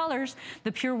 Only 2 colors,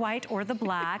 the pure white or the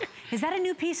black. Is that a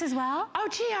new piece as well? Oh,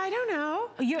 gee, I don't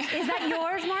know. Is that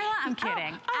yours, Marla? I'm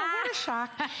kidding. Oh, what a shock.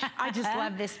 I just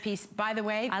love this piece. By the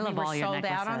way, I love all your sold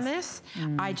out on this.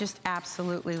 necklaces. I just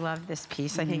absolutely love this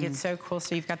piece. I think it's so cool.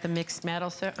 So you've got the mixed metal.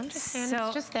 So I'm just saying,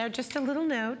 it's just there, just a little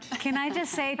note. Can I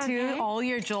just say too, all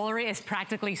your jewelry is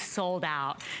practically sold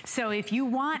out. So if you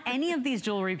want any of these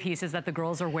jewelry pieces that the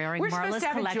girls are wearing, Marla's collection. We're supposed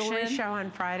to have a jewelry show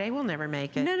on Friday. We'll never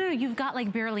make it. No, you've got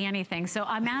like barely anything. So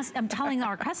I'm telling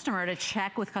our customer to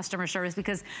check with customer service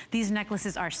because these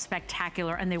necklaces are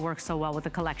spectacular and they work so well with the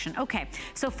collection. Okay,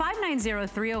 so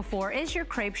 590304 is your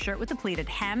crepe shirt with the pleated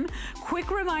hem.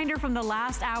 Quick reminder from the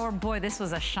last hour, boy, this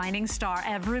was a shining star.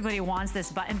 Everybody wants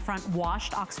this button front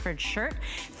washed Oxford shirt,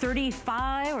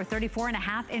 35 or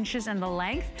 34.5 inches in the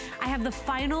length. I have the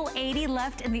final 80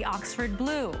 left in the Oxford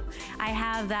blue. I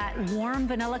have that warm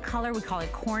vanilla color, we call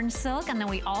it corn silk, and then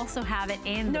we also have it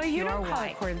in the pure white. No, you don't call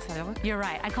it corn silk. You're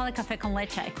right, I call it café con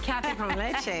leche. Café con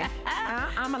leche.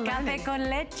 I'm a learning. Café con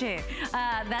leche.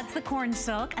 That's the corn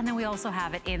silk, and then we also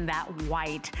have it in that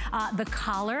white. The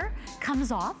collar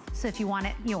comes off, so if you want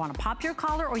it, you want to pop your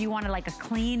collar, or you want it like a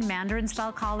clean Mandarin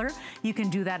style collar, you can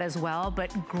do that as well.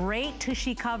 But great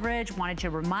tushy coverage. Wanted to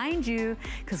remind you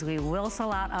because we will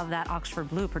sell out of that Oxford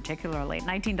blue particularly.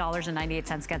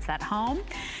 $19.98 gets that home.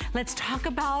 Let's talk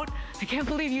about, I can't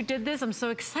believe you did this. I'm so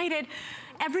excited.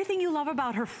 Everything you love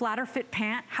about her flatter fit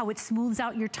pant, how it smooths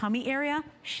out your tummy area.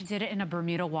 She did it in a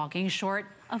Bermuda walking short.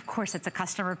 Of course, it's a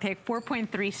customer pick,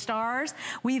 4.3 stars.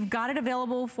 We've got it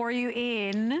available for you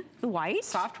in the white.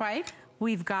 Soft white.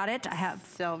 We've got it, I have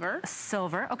silver.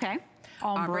 Silver, okay.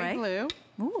 Ombre blue.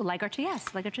 Ooh, like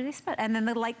RTS, like RTS split. And then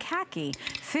the light khaki.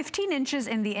 15 inches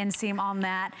in the inseam on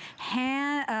that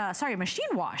machine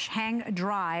wash, hang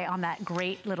dry on that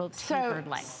great little tapered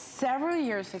leg. Several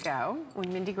years ago,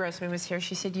 when Mindy Grossman was here,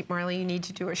 she said, Marla, you need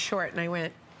to do a short. And I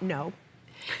went, no.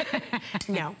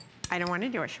 No. I don't want to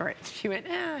do a short. She went,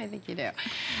 I think you do.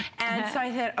 And so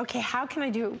I said, okay, how can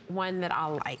I do one that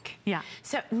I'll like? Yeah.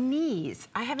 So knees,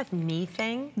 I have a knee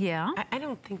thing. Yeah. I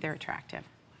don't think they're attractive.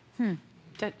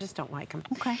 Just don't like them.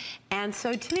 Okay. And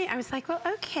so to me, I was like, well,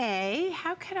 okay,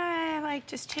 how could I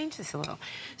just change this a little?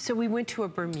 So we went to a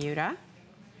Bermuda.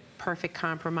 perfect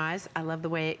compromise. I love the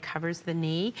way it covers the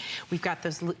knee. We've got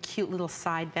those cute little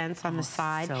side vents on the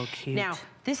side. So cute. Now,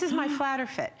 this is my flatter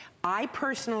fit. I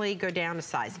personally go down a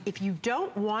size. If you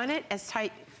don't want it as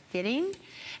tight fitting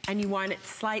and you want it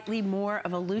slightly more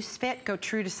of a loose fit, go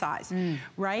true to size,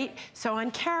 right? So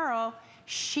on Carol,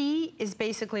 she is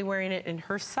basically wearing it in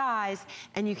her size,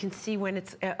 and you can see when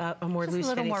it's a more loose fitting. A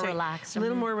little more relaxed. A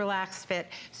little more relaxed fit.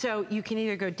 So you can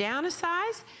either go down a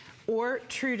size or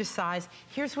true to size.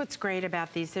 Here's what's great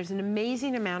about these. There's an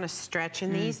amazing amount of stretch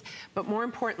in these, but more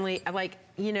importantly, like,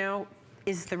 you know,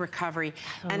 is the recovery.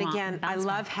 And again, I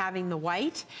love having the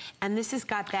white, and this has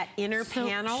got that inner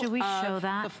panel. Should we show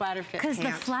that? The flatter fit pant. Because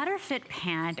the flatter fit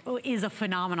pant is a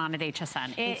phenomenon at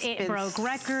HSN. It broke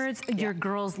records. Yeah. Your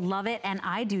girls love it, and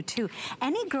I do too.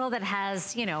 Any girl that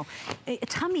has, you know,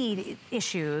 tummy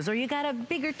issues, or you got a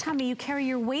bigger tummy, you carry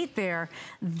your weight there,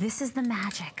 this is the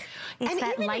magic. It's and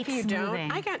that even light if you smoothing.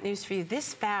 don't, I got news for you.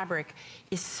 This fabric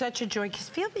is such a joy, because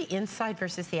feel the inside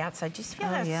versus the outside. Just feel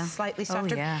that slightly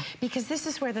softer. Because this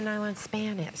is where the nylon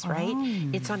span is, right?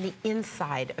 It's on the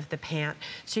inside of the pant.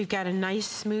 So you've got a nice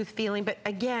smooth feeling. But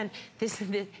again, this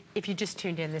is if you just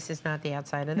tuned in, this is not the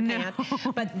outside of the pant.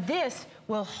 But this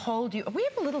will hold you. We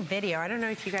have a little video. I don't know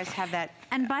if you guys have that.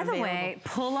 And by the way,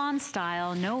 pull-on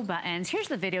style, no buttons. Here's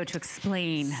the video to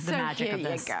explain the magic of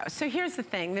this. So here you go. So here's the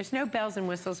thing. There's no bells and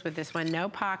whistles with this one. No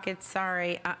pockets,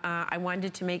 sorry. I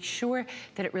wanted to make sure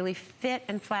that it really fit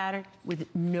and flattered with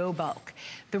no bulk.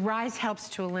 The rise helps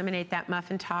to eliminate that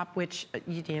muffin top, which,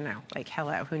 you know, like,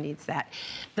 hello, who needs that?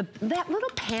 That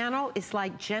little panel is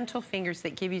like gentle fingers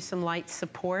that give you some light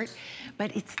support,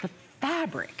 but it's the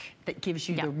fabric that gives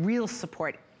you the real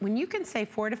support. When you can say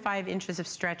 4 to 5 inches of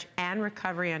stretch and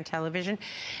recovery on television,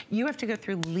 you have to go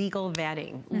through legal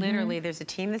vetting. Literally, there's a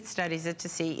team that studies it to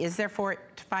see, is there 4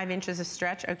 to 5 inches of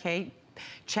stretch? Okay,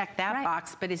 check that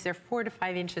box, but is there 4 to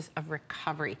 5 inches of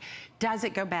recovery? Does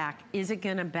it go back? Is it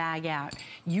gonna bag out?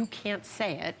 You can't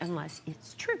say it unless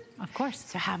it's true. Of course.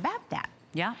 So how about that?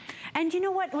 Yeah, and you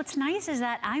know what? What's nice is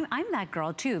that I'm that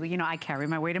girl too. You know, I carry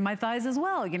my weight in my thighs as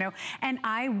well, you know, and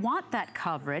I want that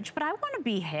coverage, but I want to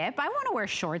be hip. I want to wear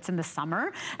shorts in the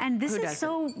summer, and this is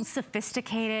so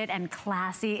sophisticated and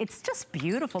classy. It's just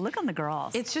beautiful. Look on the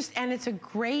girls. It's just, and it's a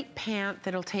great pant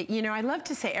that'll take, you know, I love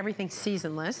to say everything's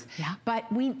seasonless, but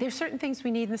there's certain things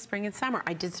we need in the spring and summer.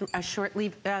 I did a short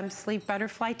sleeve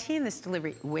butterfly tee in this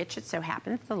delivery, which it so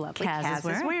happens the lovely Kaz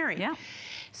is wearing. Yeah.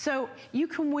 So you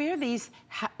can wear these,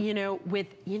 you know, with,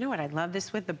 you know what I love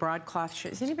this with? The broadcloth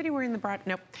shirt. Is anybody wearing the broad?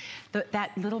 Nope.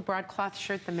 That little broadcloth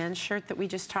shirt, the men's shirt that we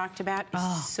just talked about,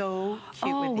 is so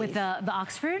cute with these. With the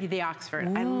Oxford? The Oxford.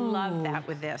 Ooh. I love that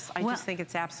with this. I just think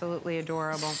it's absolutely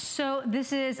adorable. So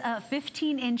this is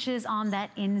 15 inches on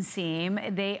that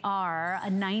inseam. They are a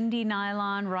 90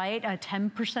 nylon, right? A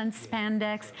 10%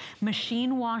 spandex,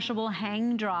 machine washable,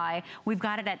 hang dry. We've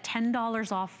got it at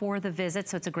 $10 off for the visit,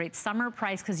 so it's a great summer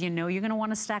price, because you know you're going to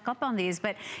want to stack up on these.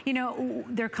 But you know,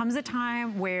 there comes a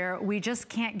time where we just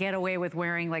can't get away with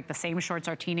wearing like the same shorts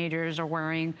our teenagers are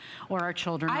wearing or our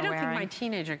children are wearing. I don't think my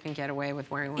teenager can get away with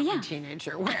wearing what my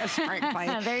teenager wears, frankly.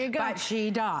 There you go. But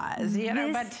she does, you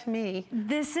know, but to me.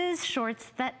 This is shorts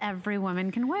that every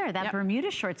woman can wear, that Bermuda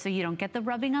short, so you don't get the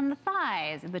rubbing on the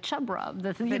thighs, the chub rub.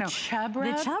 The chub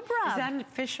rub? The chub rub. Is that an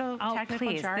official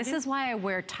technical jargon? This is why I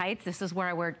wear tights. This is where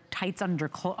I wear tights under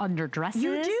dresses.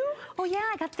 You do? Oh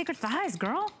yeah, I got thicker thighs,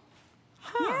 girl.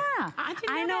 Huh. Yeah. I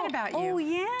didn't know that about you. Oh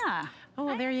yeah. Oh,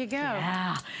 well, there you go.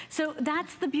 Yeah. So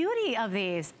that's the beauty of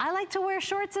these. I like to wear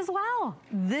shorts as well.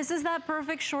 This is that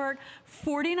perfect short,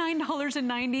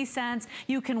 $49.90.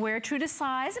 You can wear true to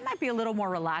size. It might be a little more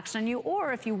relaxed on you,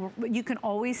 or if you can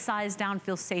always size down,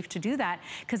 feel safe to do that,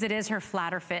 because it is her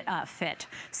flatter fit.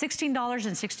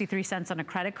 $16.63 on a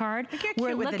credit card.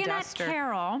 We're looking at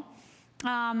Carol.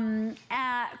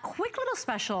 Quick little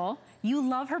special. You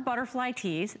love her butterfly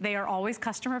tees. They are always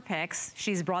customer picks.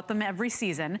 She's brought them every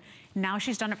season. Now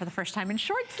she's done it for the first time in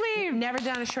short sleeve. Never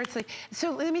done a short sleeve.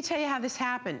 So let me tell you how this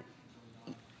happened.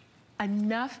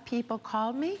 Enough people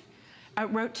called me,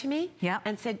 wrote to me,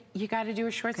 and said, you got to do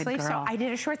a short sleeve. So I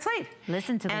did a short sleeve.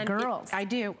 Listen to the girls. I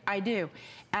do.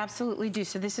 Absolutely do.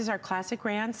 So this is our classic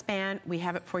rayon span. We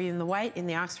have it for you in the white, in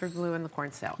the Oxford blue, and the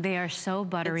corn silk. They are so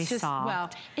buttery soft. Well,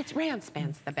 it's rayon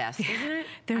span's the best, isn't it?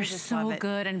 They're so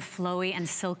good and flowy and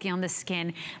silky on the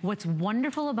skin. What's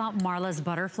wonderful about Marla's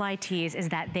butterfly tees is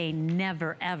that they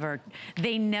never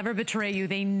betray you.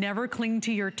 They never cling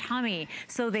to your tummy.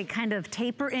 So they kind of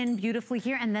taper in beautifully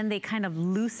here, and then they kind of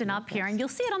loosen up here, and you'll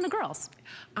see it on the girls.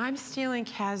 I'm stealing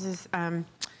Kaz's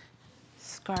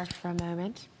scarf for a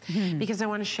moment, because I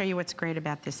want to show you what's great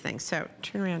about this thing. So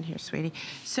turn around here, sweetie.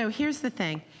 So here's the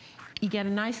thing. You get a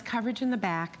nice coverage in the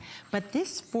back, but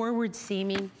this forward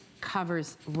seaming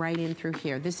covers right in through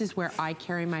here. This is where I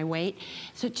carry my weight.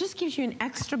 So it just gives you an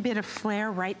extra bit of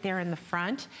flare right there in the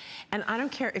front. And I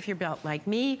don't care if you're built like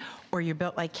me or you're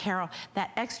built like Carol,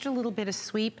 that extra little bit of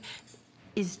sweep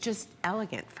is just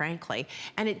elegant, frankly.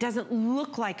 And it doesn't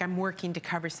look like I'm working to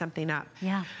cover something up.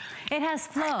 Yeah. It has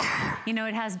flow. You know,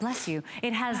 it has, bless you,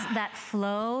 it has that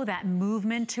flow, that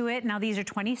movement to it. Now, these are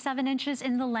 27 inches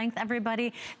in the length,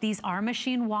 everybody. These are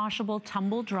machine washable,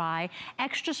 tumble dry,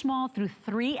 extra small through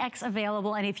 3X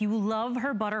available. And if you love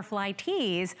her butterfly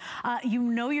tees, you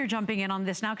know you're jumping in on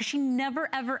this now because she never,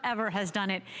 ever, ever has done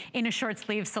it in a short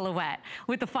sleeve silhouette.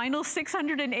 With the final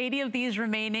 680 of these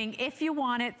remaining, if you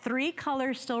want it, 3 colors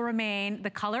still remain.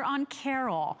 The color on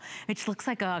Carol, which looks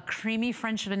like a creamy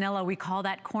French vanilla, we call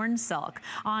that corn silk.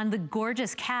 On the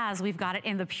gorgeous Kaz, we've got it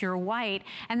in the pure white.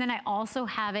 And then I also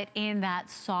have it in that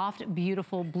soft,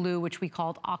 beautiful blue, which we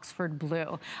called Oxford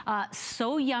blue.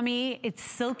 So yummy. It's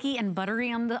silky and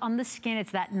buttery on the skin.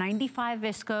 It's that 95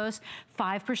 viscose,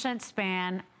 5%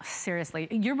 span. Seriously,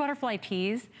 your butterfly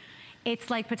tees,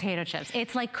 it's like potato chips.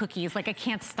 It's like cookies. Like, I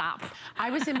can't stop. I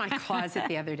was in my closet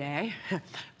the other day,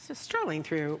 so strolling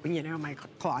through, you know, my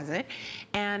closet,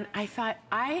 and I thought,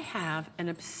 I have an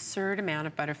absurd amount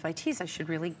of butterfly tees. I should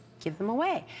really give them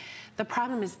away. The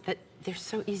problem is that they're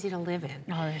so easy to live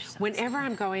in. Oh, they're so Whenever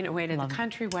I'm going away to the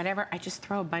country, whatever, I just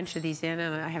throw a bunch of these in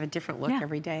and I have a different look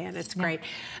every day, and it's great.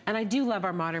 And I do love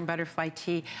our modern butterfly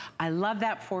tee. I love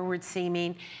that forward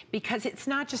seaming because it's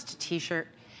not just a t-shirt.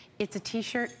 It's a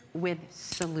t-shirt with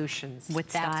solutions. With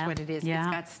style. That's what it is. Yeah.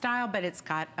 It's got style, but it's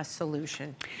got a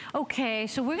solution. Okay,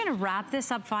 so we're gonna wrap this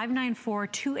up.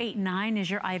 594289 is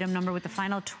your item number with the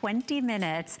final 20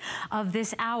 minutes of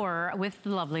this hour with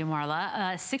the lovely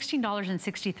Marla.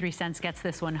 $16.63 gets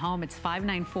this one home. It's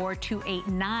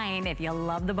 594289. If you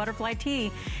love the butterfly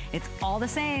tee, it's all the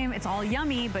same. It's all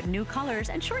yummy, but new colors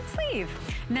and short sleeve.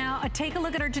 Now, take a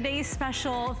look at our today's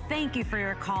special. Thank you for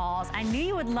your calls. I knew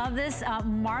you would love this.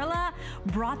 Marla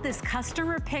brought this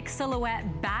customer pick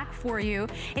silhouette back for you.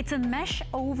 It's a mesh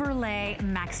overlay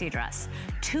maxi dress.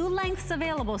 2 lengths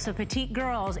available, so petite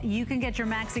girls, you can get your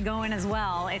maxi going as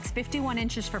well. It's 51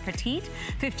 inches for petite,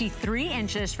 53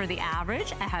 inches for the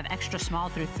average. I have extra small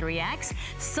through 3X.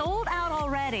 Sold out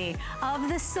already of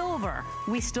the silver.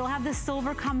 We still have the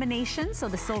silver combination, so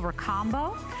the silver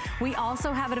combo. We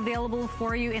also have it available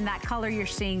for you in that color you're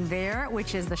seeing there,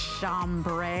 which is the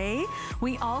chambray.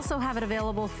 We also have it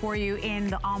available for you in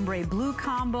the ombre blue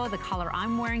combo, the color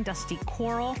I'm wearing, dusty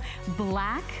coral,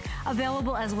 black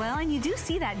available as well. And you do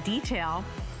see that detail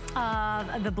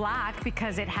of the black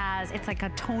because it's like a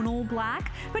tonal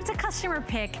black, but it's a customer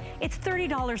pick. It's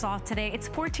 $30 off today. It's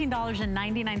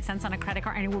 $14.99 on a credit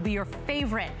card, and it will be your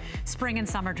favorite spring and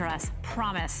summer dress.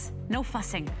 Promise. No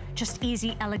fussing, just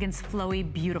easy, elegance, flowy,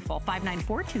 beautiful.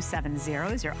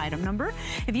 594270 is your item number.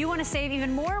 If you want to save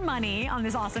even more money on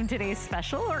this awesome today's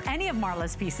special or any of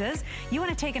Marla's pieces, you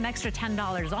want to take an extra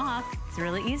 $10 off, it's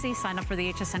really easy. Sign up for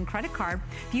the HSN credit card.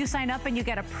 If you sign up and you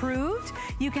get approved,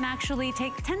 you can actually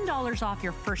take $10 off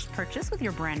your first purchase with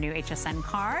your brand new HSN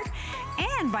card.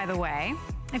 And by the way,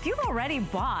 if you've already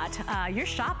bought your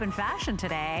shop in fashion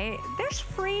today, there's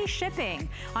free shipping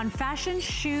on fashion,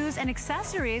 shoes, and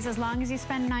accessories. As long as you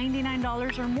spend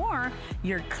 $99 or more,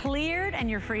 you're cleared and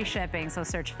you're free shipping. So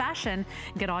search fashion,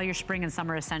 get all your spring and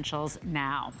summer essentials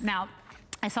now. Now,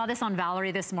 I saw this on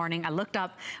Valerie this morning. I looked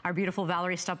up, our beautiful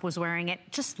Valerie Stupp was wearing it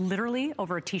just literally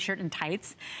over a t-shirt and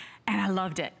tights, and I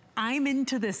loved it. I'm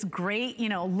into this great, you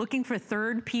know, looking for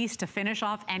third piece to finish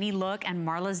off any look, and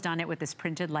Marla's done it with this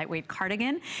printed lightweight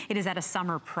cardigan. It is at a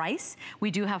summer price.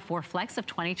 We do have 4 flex of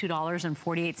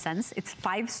 $22.48. It's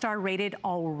 5-star rated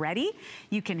already.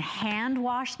 You can hand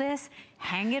wash this,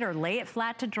 hang it or lay it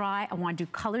flat to dry. I want to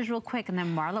do colors real quick, and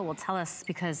then Marla will tell us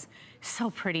because it's so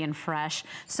pretty and fresh.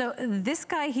 So this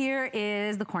guy here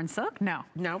is the corn silk? No.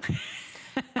 Nope.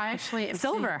 I actually am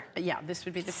silver. Yeah, this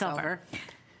would be the silver.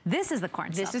 This is the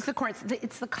corn silk. This is the corn.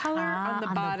 It's the color on the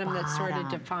bottom that sort of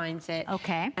defines it.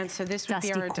 Okay. And so this would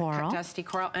be our dusty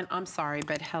coral. And I'm sorry,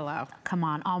 but hello. Come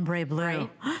on, ombre blue. Right?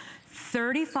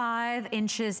 35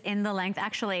 inches in the length.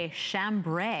 Actually,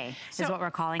 chambray is what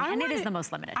we're calling, and it is the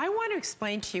most limited. I want to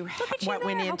explain to you what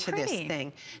went into this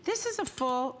thing. This is a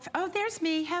full, oh, there's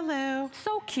me, hello.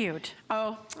 So cute.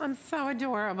 Oh, I'm so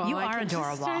adorable. You are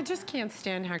adorable. I just can't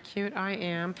stand how cute I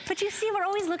am. But you see, we're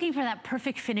always looking for that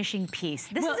perfect finishing piece.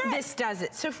 This is it. This does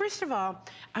it. So first of all,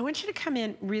 I want you to come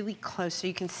in really close so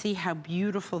you can see how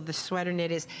beautiful the sweater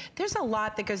knit is. There's a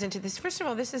lot that goes into this. First of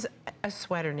all, this is a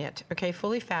sweater knit, okay,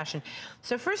 fully fashioned.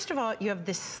 So first of all, you have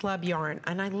this slub yarn,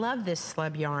 and I love this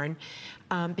slub yarn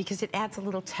because it adds a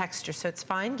little texture. So it's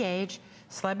fine gauge,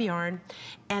 slub yarn,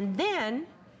 and then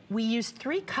we use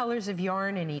 3 colors of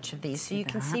yarn in each of these. So you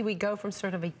can see we go from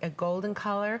sort of a golden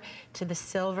color to the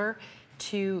silver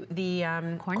to the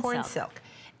corn silk.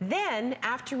 Then,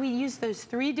 after we use those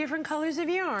 3 different colors of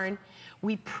yarn,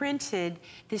 we printed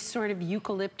this sort of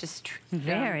eucalyptus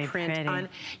print pretty. on.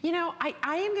 You know, I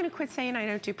am going to quit saying I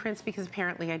don't do prints because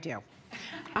apparently I do.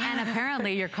 And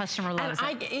apparently your customer loves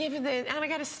it. And I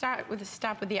got to stop with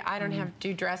the I don't have to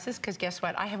do dresses, because guess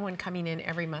what? I have one coming in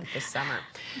every month this summer.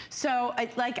 So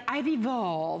I've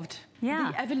evolved.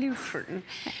 Yeah. The evolution.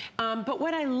 But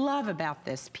what I love about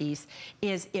this piece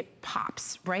is it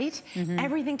pops, right?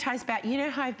 Everything ties back. You know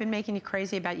how I've been making you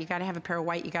crazy about you got to have a pair of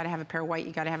white, you got to have a pair of white,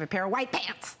 you got to have a pair of white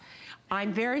pants.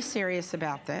 I'm very serious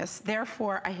about this.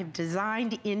 Therefore, I have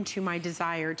designed into my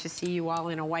desire to see you all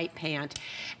in a white pant.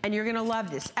 And you're gonna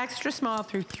love this. Extra small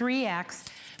through 3X.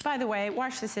 By the way,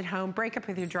 wash this at home, break up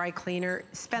with your dry cleaner,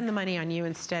 spend the money on you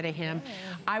instead of him.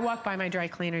 I walk by my dry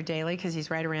cleaner daily because he's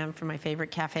right around from my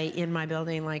favorite cafe in my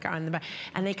building, like on the,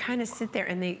 and they kind of sit there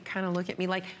and they kind of look at me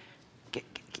like,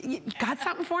 you got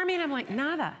something for me? And I'm like,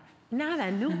 nada.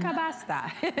 Nada, nunca basta.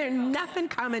 There's nothing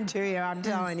coming to you, I'm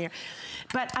telling you.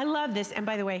 But I love this. And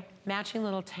by the way, matching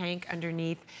little tank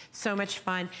underneath, so much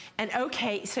fun. And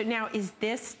okay, so now is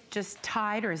this just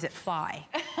tied or is it fly?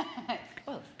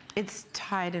 Both. It's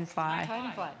tied and fly. Tied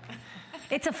and fly.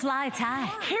 It's a fly tie.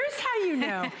 Here's how you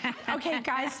know. Okay,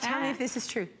 guys, tell me if this is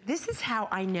true. This is how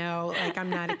I know, like, I'm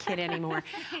not a kid anymore.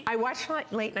 I watch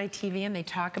late night TV and they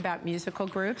talk about musical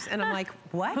groups, and I'm like,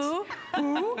 what? Who?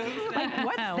 Who? Like,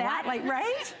 what's that? Like,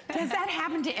 right? Does that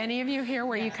happen to any of you here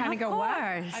where you kind of go, what?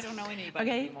 I don't know anybody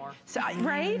anymore. So,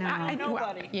 right? Nobody.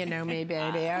 Well, you know me,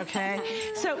 baby,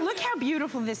 okay? So look how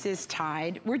beautiful this is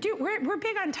tied. We're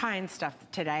big on tying stuff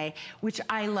today, which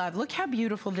I love. Look how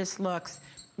beautiful this looks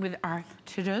with our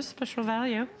today's special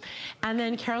value. And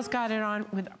then Carol's got it on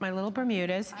with my little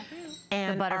Bermudas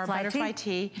and our butterfly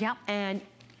tee. Yep. And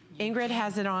Ingrid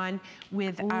has it on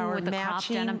with our with the matching cropped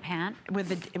denim pant. with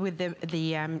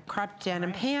the cropped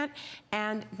denim pant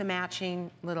and the matching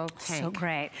little tank. So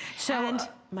great. So and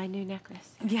my new necklace.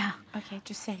 Yeah. Okay,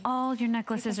 just saying. All your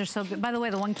necklaces are so good. By the way,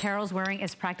 the one Carol's wearing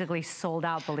is practically sold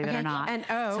out, believe it or not. And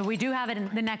so we do have it in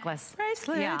the necklace.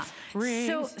 Bracelets. Yeah.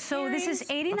 Rings. So this is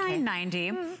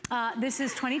 $89.90. This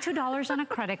is $22 on a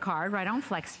credit card, right on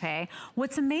FlexPay.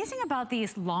 What's amazing about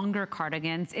these longer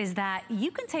cardigans is that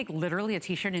you can take literally a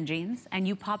t-shirt and jeans and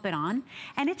you pop it on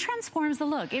and it transforms the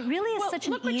look. It really is such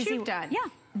an easy. Look what you've done. Yeah.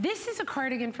 This is a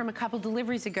cardigan from a couple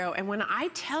deliveries ago, and when I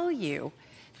tell you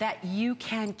that you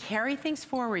can carry things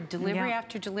forward delivery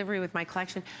after delivery with my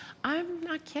collection, I'm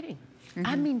not kidding.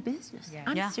 I mean business.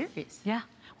 I'm serious. Yeah.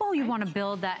 Well, you want to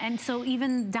build that. And so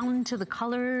even down to the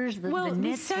colors, the knits,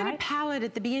 we set a palette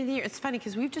at the beginning of the year. It's funny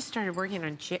because we've just started working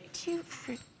on,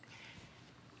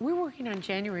 we're working on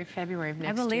January, February of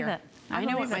next year. I believe it. I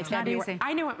know what my February,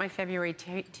 I know what my February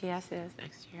TS is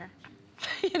next year.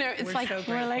 You know, it's like,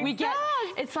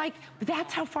 it's like,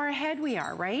 that's how far ahead we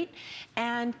are, right?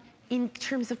 And in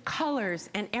terms of colors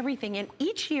and everything. And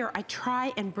each year I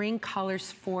try and bring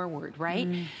colors forward, right?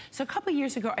 So a couple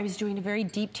years ago, I was doing a very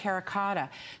deep terracotta.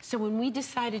 So when we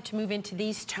decided to move into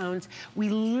these tones, we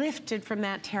lifted from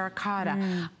that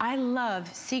terracotta. I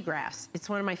love seagrass. It's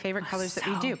one of my favorite colors that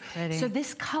we do. Pretty. So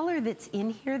this color that's in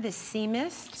here, this sea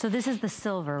mist. So this is the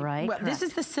silver, right? Well, this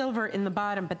is the silver in the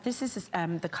bottom, but this is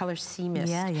the color sea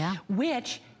mist.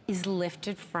 Which is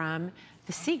lifted from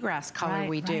the seagrass color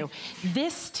we do.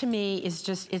 This to me is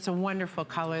just, it's a wonderful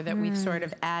color that we've sort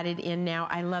of added in now.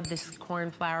 I love this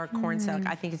cornflower, corn silk.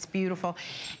 I think it's beautiful.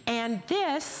 And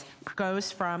this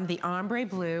goes from the ombre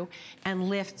blue and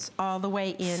lifts all the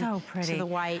way in to the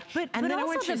white. But then also I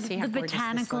want you to see how the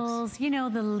botanicals, you know,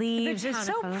 the leaves, it's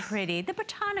so pretty. The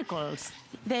botanicals.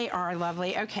 They are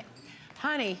lovely. Okay,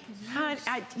 honey,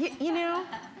 you know,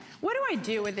 what do I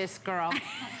do with this girl?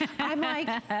 I'm like,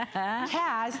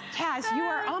 Kaz, you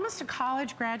are almost a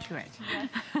college graduate. Yes.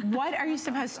 What are you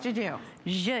supposed to do?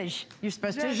 Zhuzh. You're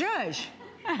supposed to zhuzh.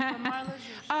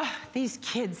 Oh, these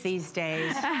kids these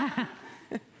days.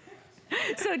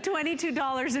 So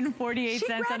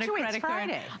 $22.48 on a credit card.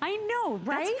 Friday. I know,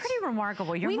 right? That's pretty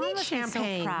remarkable. Your mom must be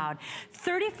so proud.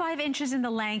 35 inches in the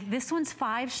length. This one's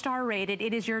 5-star rated.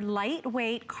 It is your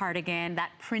lightweight cardigan,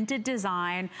 that printed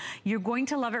design. You're going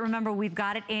to love it. Remember, we've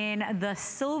got it in the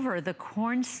silver, the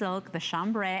corn silk, the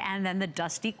chambray, and then the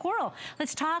dusty coral.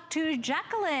 Let's talk to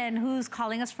Jacqueline, who's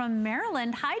calling us from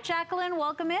Maryland. Hi, Jacqueline.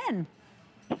 Welcome in.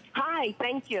 Hi,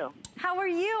 thank you. How are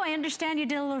you? I understand you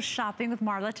did a little shopping with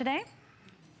Marla today.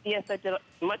 Yes, I did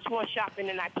much more shopping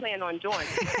than I plan on doing.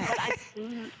 But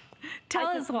Tell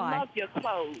I us just why. love your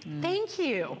clothes. Thank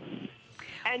you.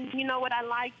 And you know what I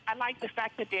like? I like the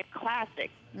fact that they're classic.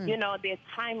 You know, they're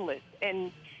timeless.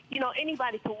 And, you know,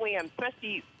 anybody can wear them,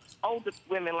 especially older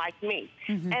women like me.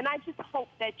 And I just hope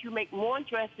that you make more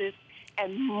dresses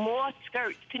and more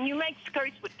skirts. Can you make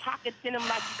skirts with pockets in them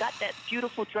like you got that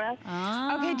beautiful dress?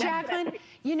 Okay, Jacqueline,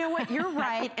 you know what? You're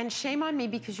right, and shame on me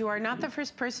because you are not the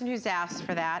first person who's asked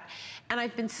for that. And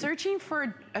I've been searching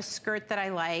for a skirt that I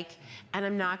like, and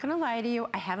I'm not gonna lie to you,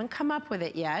 I haven't come up with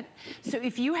it yet. So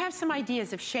if you have some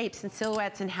ideas of shapes and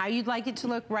silhouettes and how you'd like it to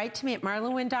look, write to me at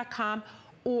MarlaWynne.com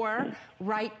or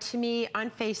write to me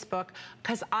on Facebook,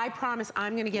 because I promise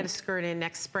I'm gonna get a skirt in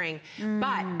next spring.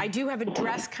 But I do have a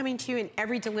dress coming to you in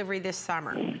every delivery this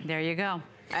summer. There you go.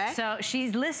 So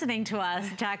she's listening to us,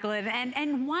 Jacqueline.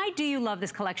 And why do you love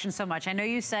this collection so much? I know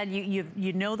you said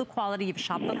you know the quality, you've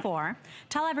shopped before.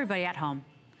 Tell everybody at home.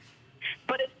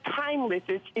 But it's timeless.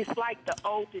 It's like the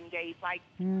olden days, like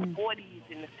the 40s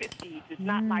and the 50s. It's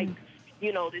not like,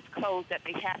 you know, this clothes that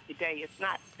they have today. It's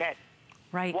not that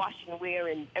wash and wear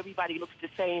and everybody looks the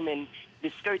same and the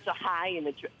skirts are high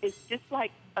and it's just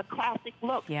like a classic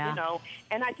look, you know.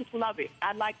 And I just love it.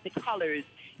 I like the colors.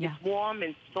 It's warm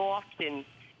and soft and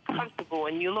comfortable,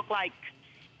 and you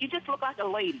just look like a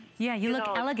lady. Yeah, you look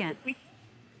elegant.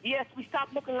 Yes, we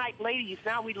stopped looking like ladies.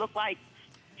 Now we look like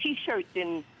T-shirts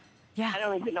and I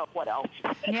don't even know what else.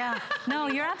 No,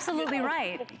 you're absolutely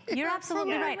right. You're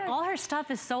absolutely right. All her stuff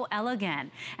is so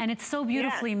elegant, and it's so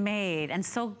beautifully made and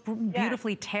so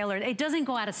beautifully tailored. It doesn't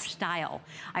go out of style,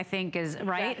 I think, is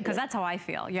right? Because that's how I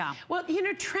feel, Well, you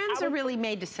know, trends are really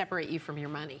made to separate you from your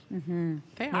money.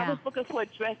 I was looking for a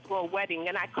dress for a wedding,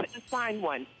 and I couldn't find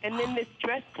one. And then this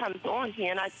dress comes on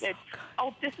here, and I said,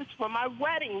 oh, this is for my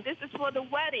wedding. This is for the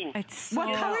wedding.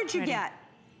 What color did you get?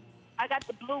 I got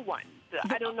the blue one.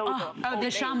 I don't know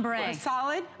the chambray.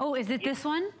 Solid? Oh, is it this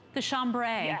one? The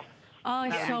chambray. Yeah. Oh,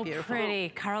 it's so pretty.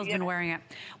 Carl's been wearing it.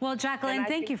 Well, Jacqueline,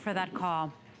 thank you for that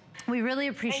call. We really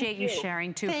appreciate you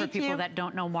sharing, too, for people that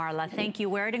don't know Marla. Thank you.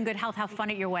 Wear it in good health. Have fun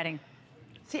at your wedding.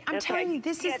 See, I'm telling you,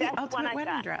 this is the ultimate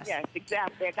wedding dress. Yes,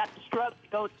 exactly. I got the strap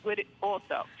that goes with it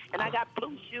also. And I got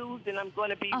blue shoes, and I'm going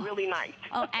to be really nice.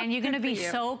 Oh, and you're going to be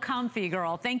so comfy,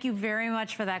 girl. Thank you very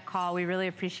much for that call. We really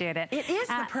appreciate it. It is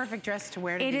the perfect dress to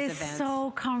wear to these events. It is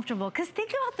so comfortable. Because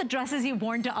think about the dresses you've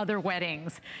worn to other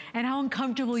weddings and how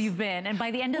uncomfortable you've been. And by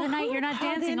the end of the night, you're not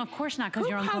dancing. Of course not, because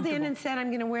you're uncomfortable. Who called in and said, I'm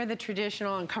going to wear the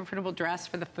traditional and comfortable dress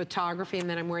for the photography, and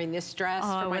then I'm wearing this dress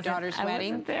for my daughter's wedding?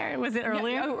 I wasn't there. Was it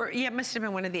earlier? Yeah, it must have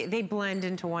been one of the... They blend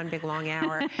into one big long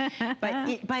hour.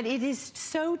 but it is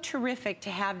so terrific to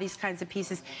have these kinds of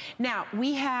pieces. Now,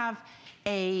 we have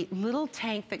a little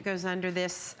tank that goes under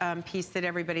this piece that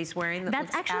everybody's wearing.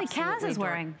 That's actually Kaz is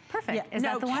wearing. Perfect. Is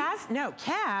that the one? No,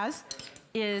 Kaz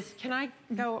is, can I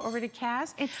go over to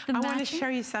Kaz? It's the I want to show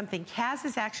you something. Kaz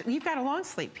is actually, you've got a long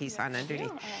sleeve piece on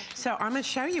underneath. So I'm going to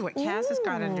show you what Kaz has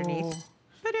got underneath.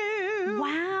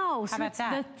 Wow. How about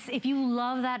that? If you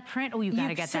love that print, you got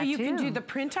to get that too. So you can do the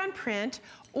print on print,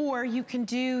 or you can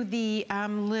do the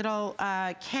little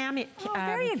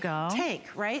there you go. tank,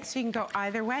 right? So you can go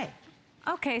either way.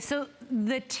 Okay, so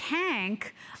the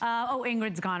tank,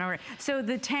 Ingrid's gone over. So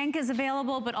the tank is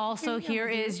available, but also here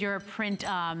is your print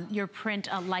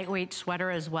lightweight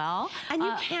sweater as well. And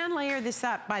you can layer this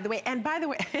up, by the way. And by the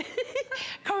way,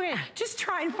 go ahead, just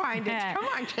try and find it. Come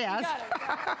on, Kaz.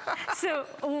 So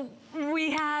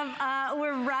we have,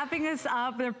 we're wrapping this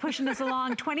up. They're pushing us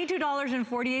along.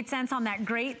 $22.48 on that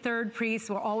great third piece.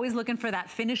 We're always looking for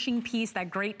that finishing piece, that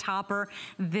great topper.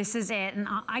 This is it. And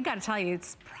I got to tell you,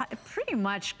 it's pretty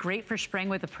much great for spring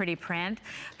with a pretty print.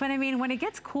 But I mean, when it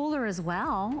gets cooler as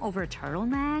well, over a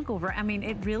turtleneck, I mean,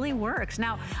 it really works.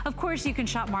 Now, of course, you can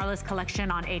shop Marla's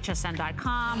collection on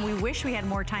HSN.com. We wish we had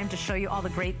more time to show you all the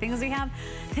great things we have.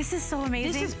 This is so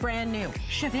amazing. This is brand new.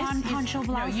 Chiffon poncho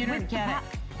blouse. No, you don't get it.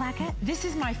 Placket. This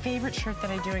is my favorite shirt that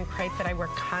I do in crepe that I wear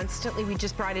constantly. We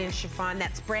just brought in chiffon.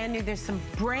 That's brand new. There's some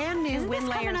brand new win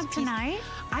layers. Coming up tonight?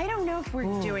 I don't know if we're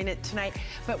doing it tonight,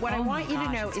 but what I want you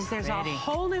to know is there's a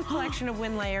whole new collection of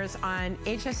win layers on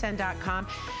hsn.com,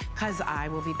 because I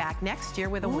will be back next year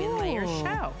with a win layer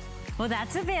show. Well,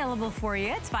 that's available for you.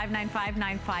 It's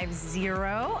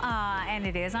 $595,950, and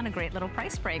it is on a great little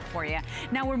price break for you.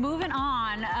 Now we're moving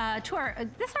on to our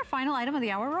final item of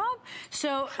the hour, Rob.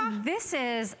 So this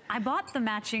is, I bought the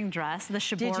matching dress, the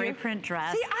shibori print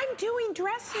dress. See, I'm doing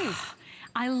dresses.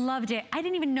 I loved it. I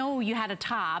didn't even know you had a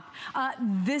top.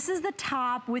 This is the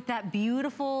top with that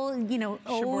beautiful, you know,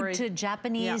 shibori. Ode to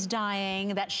Japanese dyeing,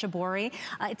 that shibori.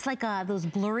 It's like those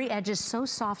blurry edges, so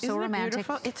soft, so romantic.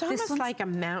 Beautiful? It's almost like a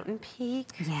mountain peak.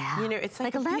 Yeah. You know, it's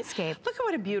like a landscape. Look at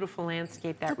what a beautiful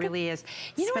landscape that really is.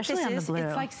 You know what this is?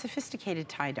 It's like sophisticated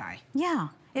tie-dye. Yeah.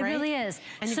 It really is.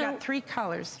 And you've got 3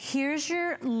 colors. Here's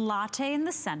your latte in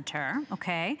the center,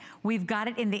 okay? We've got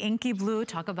it in the inky blue.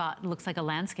 Talk about, looks like a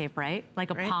landscape, right? Like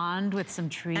a pond with some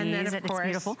trees. And then, of course, it's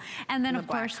beautiful. And then, of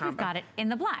course, we've got it in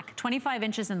the black. 25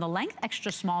 inches in the length,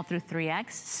 extra small through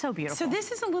 3X. So beautiful. So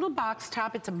this is a little box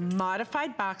top. It's a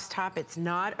modified box top. It's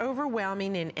not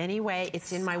overwhelming in any way.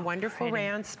 It's in my wonderful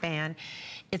rayon span.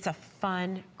 It's a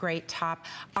fun, great top.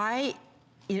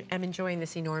 I'm enjoying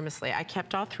this enormously. I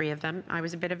kept all 3 of them. I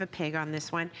was a bit of a pig on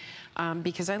this one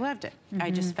because I loved it. I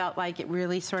just felt like it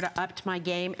really sort of upped my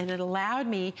game, and it allowed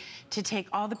me to take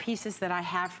all the pieces that I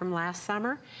have from last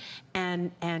summer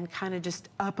and kind of just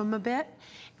up them a bit.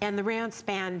 And the rayon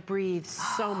span breathes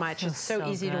so much. It's so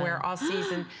easy to wear all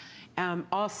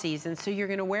season. So you're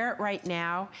gonna wear it right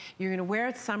now. You're gonna wear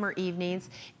it summer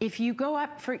evenings. If you go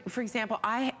up, for example,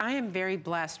 I am very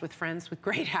blessed with friends with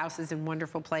great houses and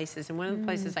wonderful places. And one of the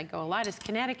places I go a lot is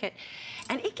Connecticut.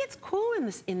 And it gets cool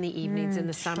in the evenings in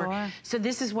the summer. Sure. So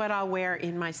this is what I'll wear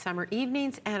in my summer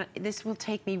evenings, and this will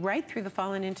take me right through the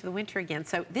fall and into the winter again.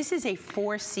 So this is a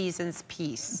 4 seasons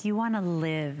piece. You wanna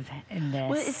live in this.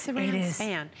 Well, it's the rayon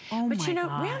span. Oh but you know,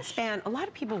 my rayon span, a lot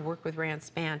of people work with rayon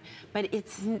span, but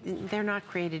they're not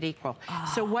created equal.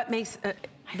 So what makes,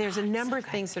 there's a number of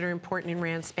things that are important in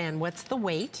rayon span. What's the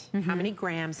weight? How many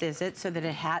grams is it? So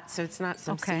that so it's not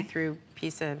some see-through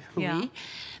piece of hooey.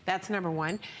 That's number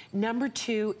 1. Number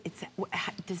 2,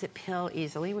 does it pill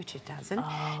easily, which it doesn't.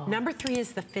 Number 3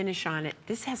 is the finish on it.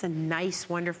 This has a nice,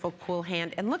 wonderful, cool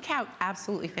hand. And look how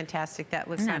absolutely fantastic that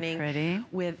looks on ink. Pretty?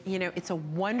 With, you know, it's a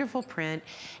wonderful print,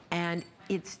 and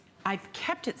I've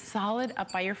kept it solid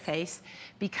up by your face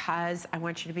because I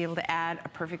want you to be able to add a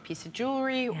perfect piece of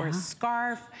jewelry or a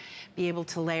scarf, be able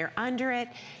to layer under it.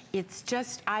 It's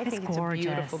just, I think it's a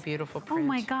beautiful, beautiful print. Oh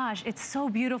my gosh, it's so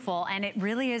beautiful. And it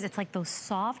really is, it's like those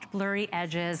soft, blurry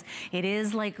edges. It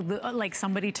is like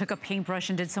somebody took a paintbrush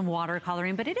and did some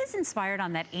watercoloring, but it is inspired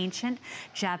on that ancient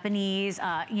Japanese,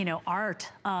 you know, art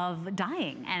of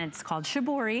dyeing. And it's called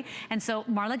shibori. And so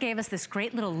Marla gave us this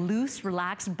great little loose,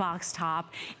 relaxed box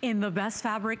top in the best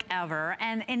fabric ever.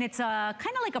 And it's kind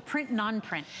of like a print,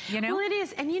 non-print, you know? Well, it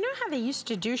is. And you know how they used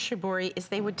to do shibori is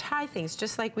they would tie things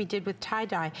just like we did with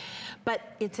tie-dye.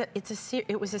 But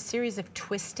it was a series of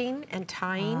twisting and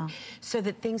tying so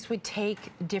that things would take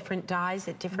different dyes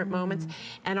at different moments,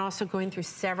 and also going through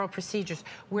several procedures.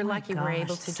 We're lucky we're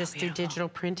able to just do digital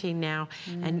printing now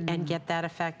and get that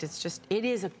effect. It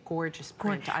is a gorgeous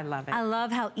print. I love it. I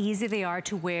love how easy they are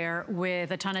to wear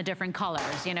with a ton of different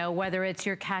colors, you know, whether it's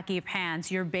your khaki pants,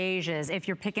 your beiges, if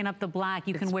you're picking up the black,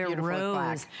 you can wear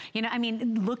rose. You know, I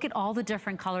mean, look at all the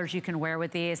different colors you can wear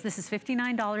with these. This is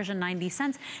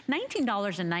 $59.90.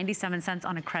 $19.97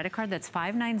 on a credit card. That's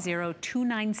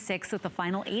 $590-296 with the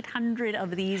final 800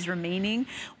 of these remaining.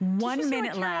 1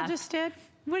 minute left. Carol just did?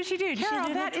 What did she do?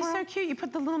 Carol, that is so cute. You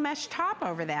put the little mesh top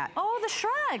over that. Oh, the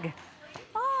shrug.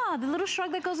 Oh, the little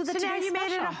shrug that goes with the So now you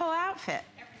made it a whole outfit.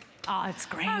 Oh, it's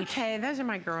great. Okay, those are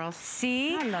my girls.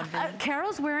 See? I love them.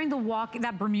 Carol's wearing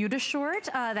that Bermuda short.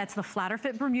 That's the flatter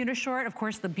fit Bermuda short. Of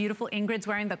course, the beautiful Ingrid's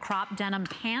wearing the crop denim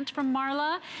pant from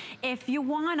Marla. If you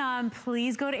want them,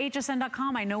 please go to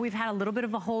hsn.com. I know we've had a little bit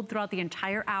of a hold throughout the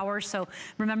entire hour, so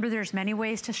remember there's many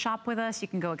ways to shop with us. You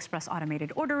can go express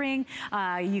automated ordering.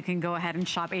 You can go ahead and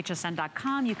shop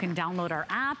hsn.com. You can download our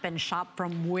app and shop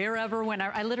from wherever,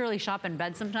 whenever. I literally shop in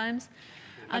bed sometimes.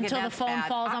 Until the phone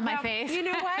falls on my face. You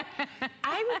know what?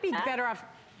 I would be better off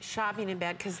shopping in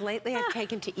bed because lately I've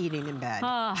taken to eating in bed.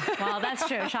 Oh, well, that's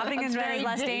true. Shopping in bed is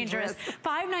less dangerous.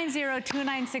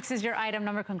 590-296 is your item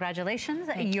number. Congratulations.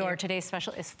 Your today's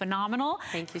special is phenomenal.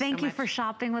 Thank you so much. Thank you for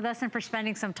shopping with us and for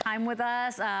spending some time with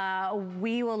us.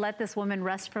 We will let this woman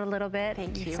rest for a little bit.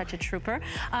 Thank you. You're such a trooper.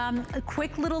 A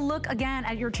quick little look again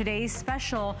at your today's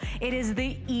special. It is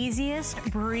the easiest,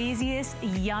 breeziest,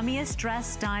 yummiest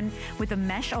dress done with a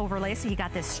mesh overlay. So you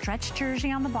got this stretch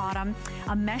jersey on the bottom,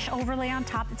 a mesh overlay on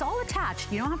top. It's all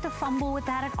attached. You don't have to fumble with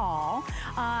that at all.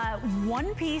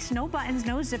 One piece, no buttons,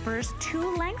 no zippers,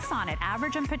 2 lengths on it.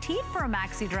 Average and petite for a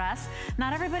maxi dress.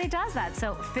 Not everybody does that.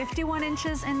 So 51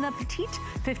 inches in the petite,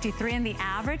 53 in the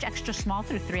average, extra small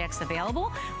through 3X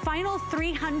available. Final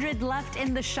 300 left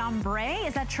in the chambray.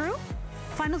 Is that true?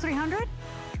 Final 300?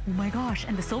 Oh my gosh,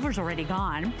 and the silver's already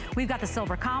gone. We've got the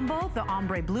silver combo, the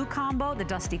ombre blue combo, the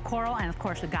dusty coral, and of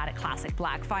course we've got it classic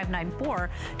black.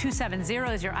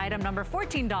 594-270 is your item number.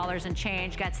 $14 and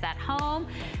change gets that home.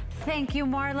 Thank you,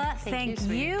 Marla. Thank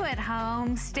you at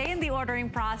home. Stay in the ordering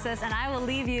process, and I will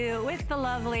leave you with the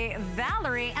lovely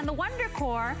Valerie and the Wonder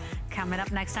Core coming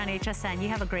up next on HSN. You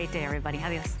have a great day, everybody.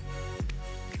 Adios.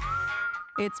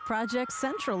 It's Project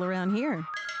Central around here.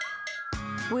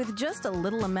 With just a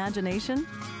little imagination,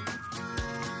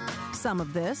 some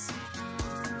of this,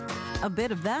 a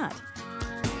bit of that.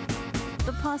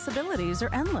 The possibilities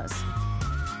are endless.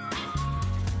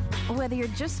 Whether you're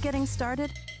just getting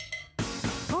started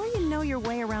or you know your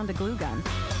way around a glue gun,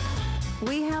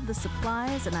 we have the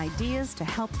supplies and ideas to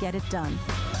help get it done.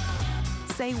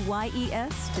 Say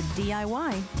YES to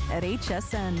DIY at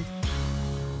HSN.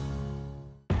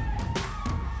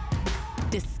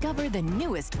 Discover the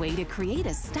newest way to create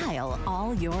a style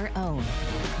all your own.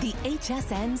 The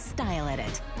HSN Style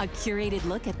Edit, a curated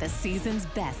look at the season's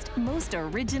best, most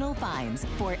original finds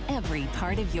for every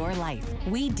part of your life.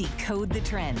 We decode the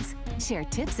trends, share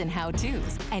tips and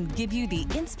how-tos, and give you the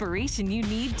inspiration you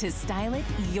need to style it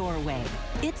your way.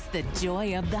 It's the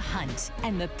joy of the hunt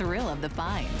and the thrill of the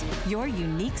find. Your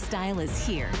unique style is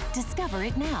here. Discover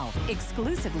it now,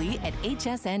 exclusively at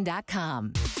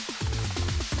hsn.com.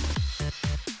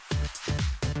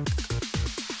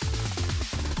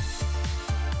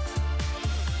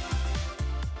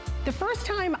 The first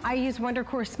time I used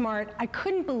WonderCore Smart, I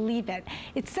couldn't believe it.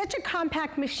 It's such a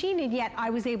compact machine, and yet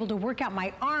I was able to work out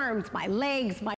my arms, my legs, my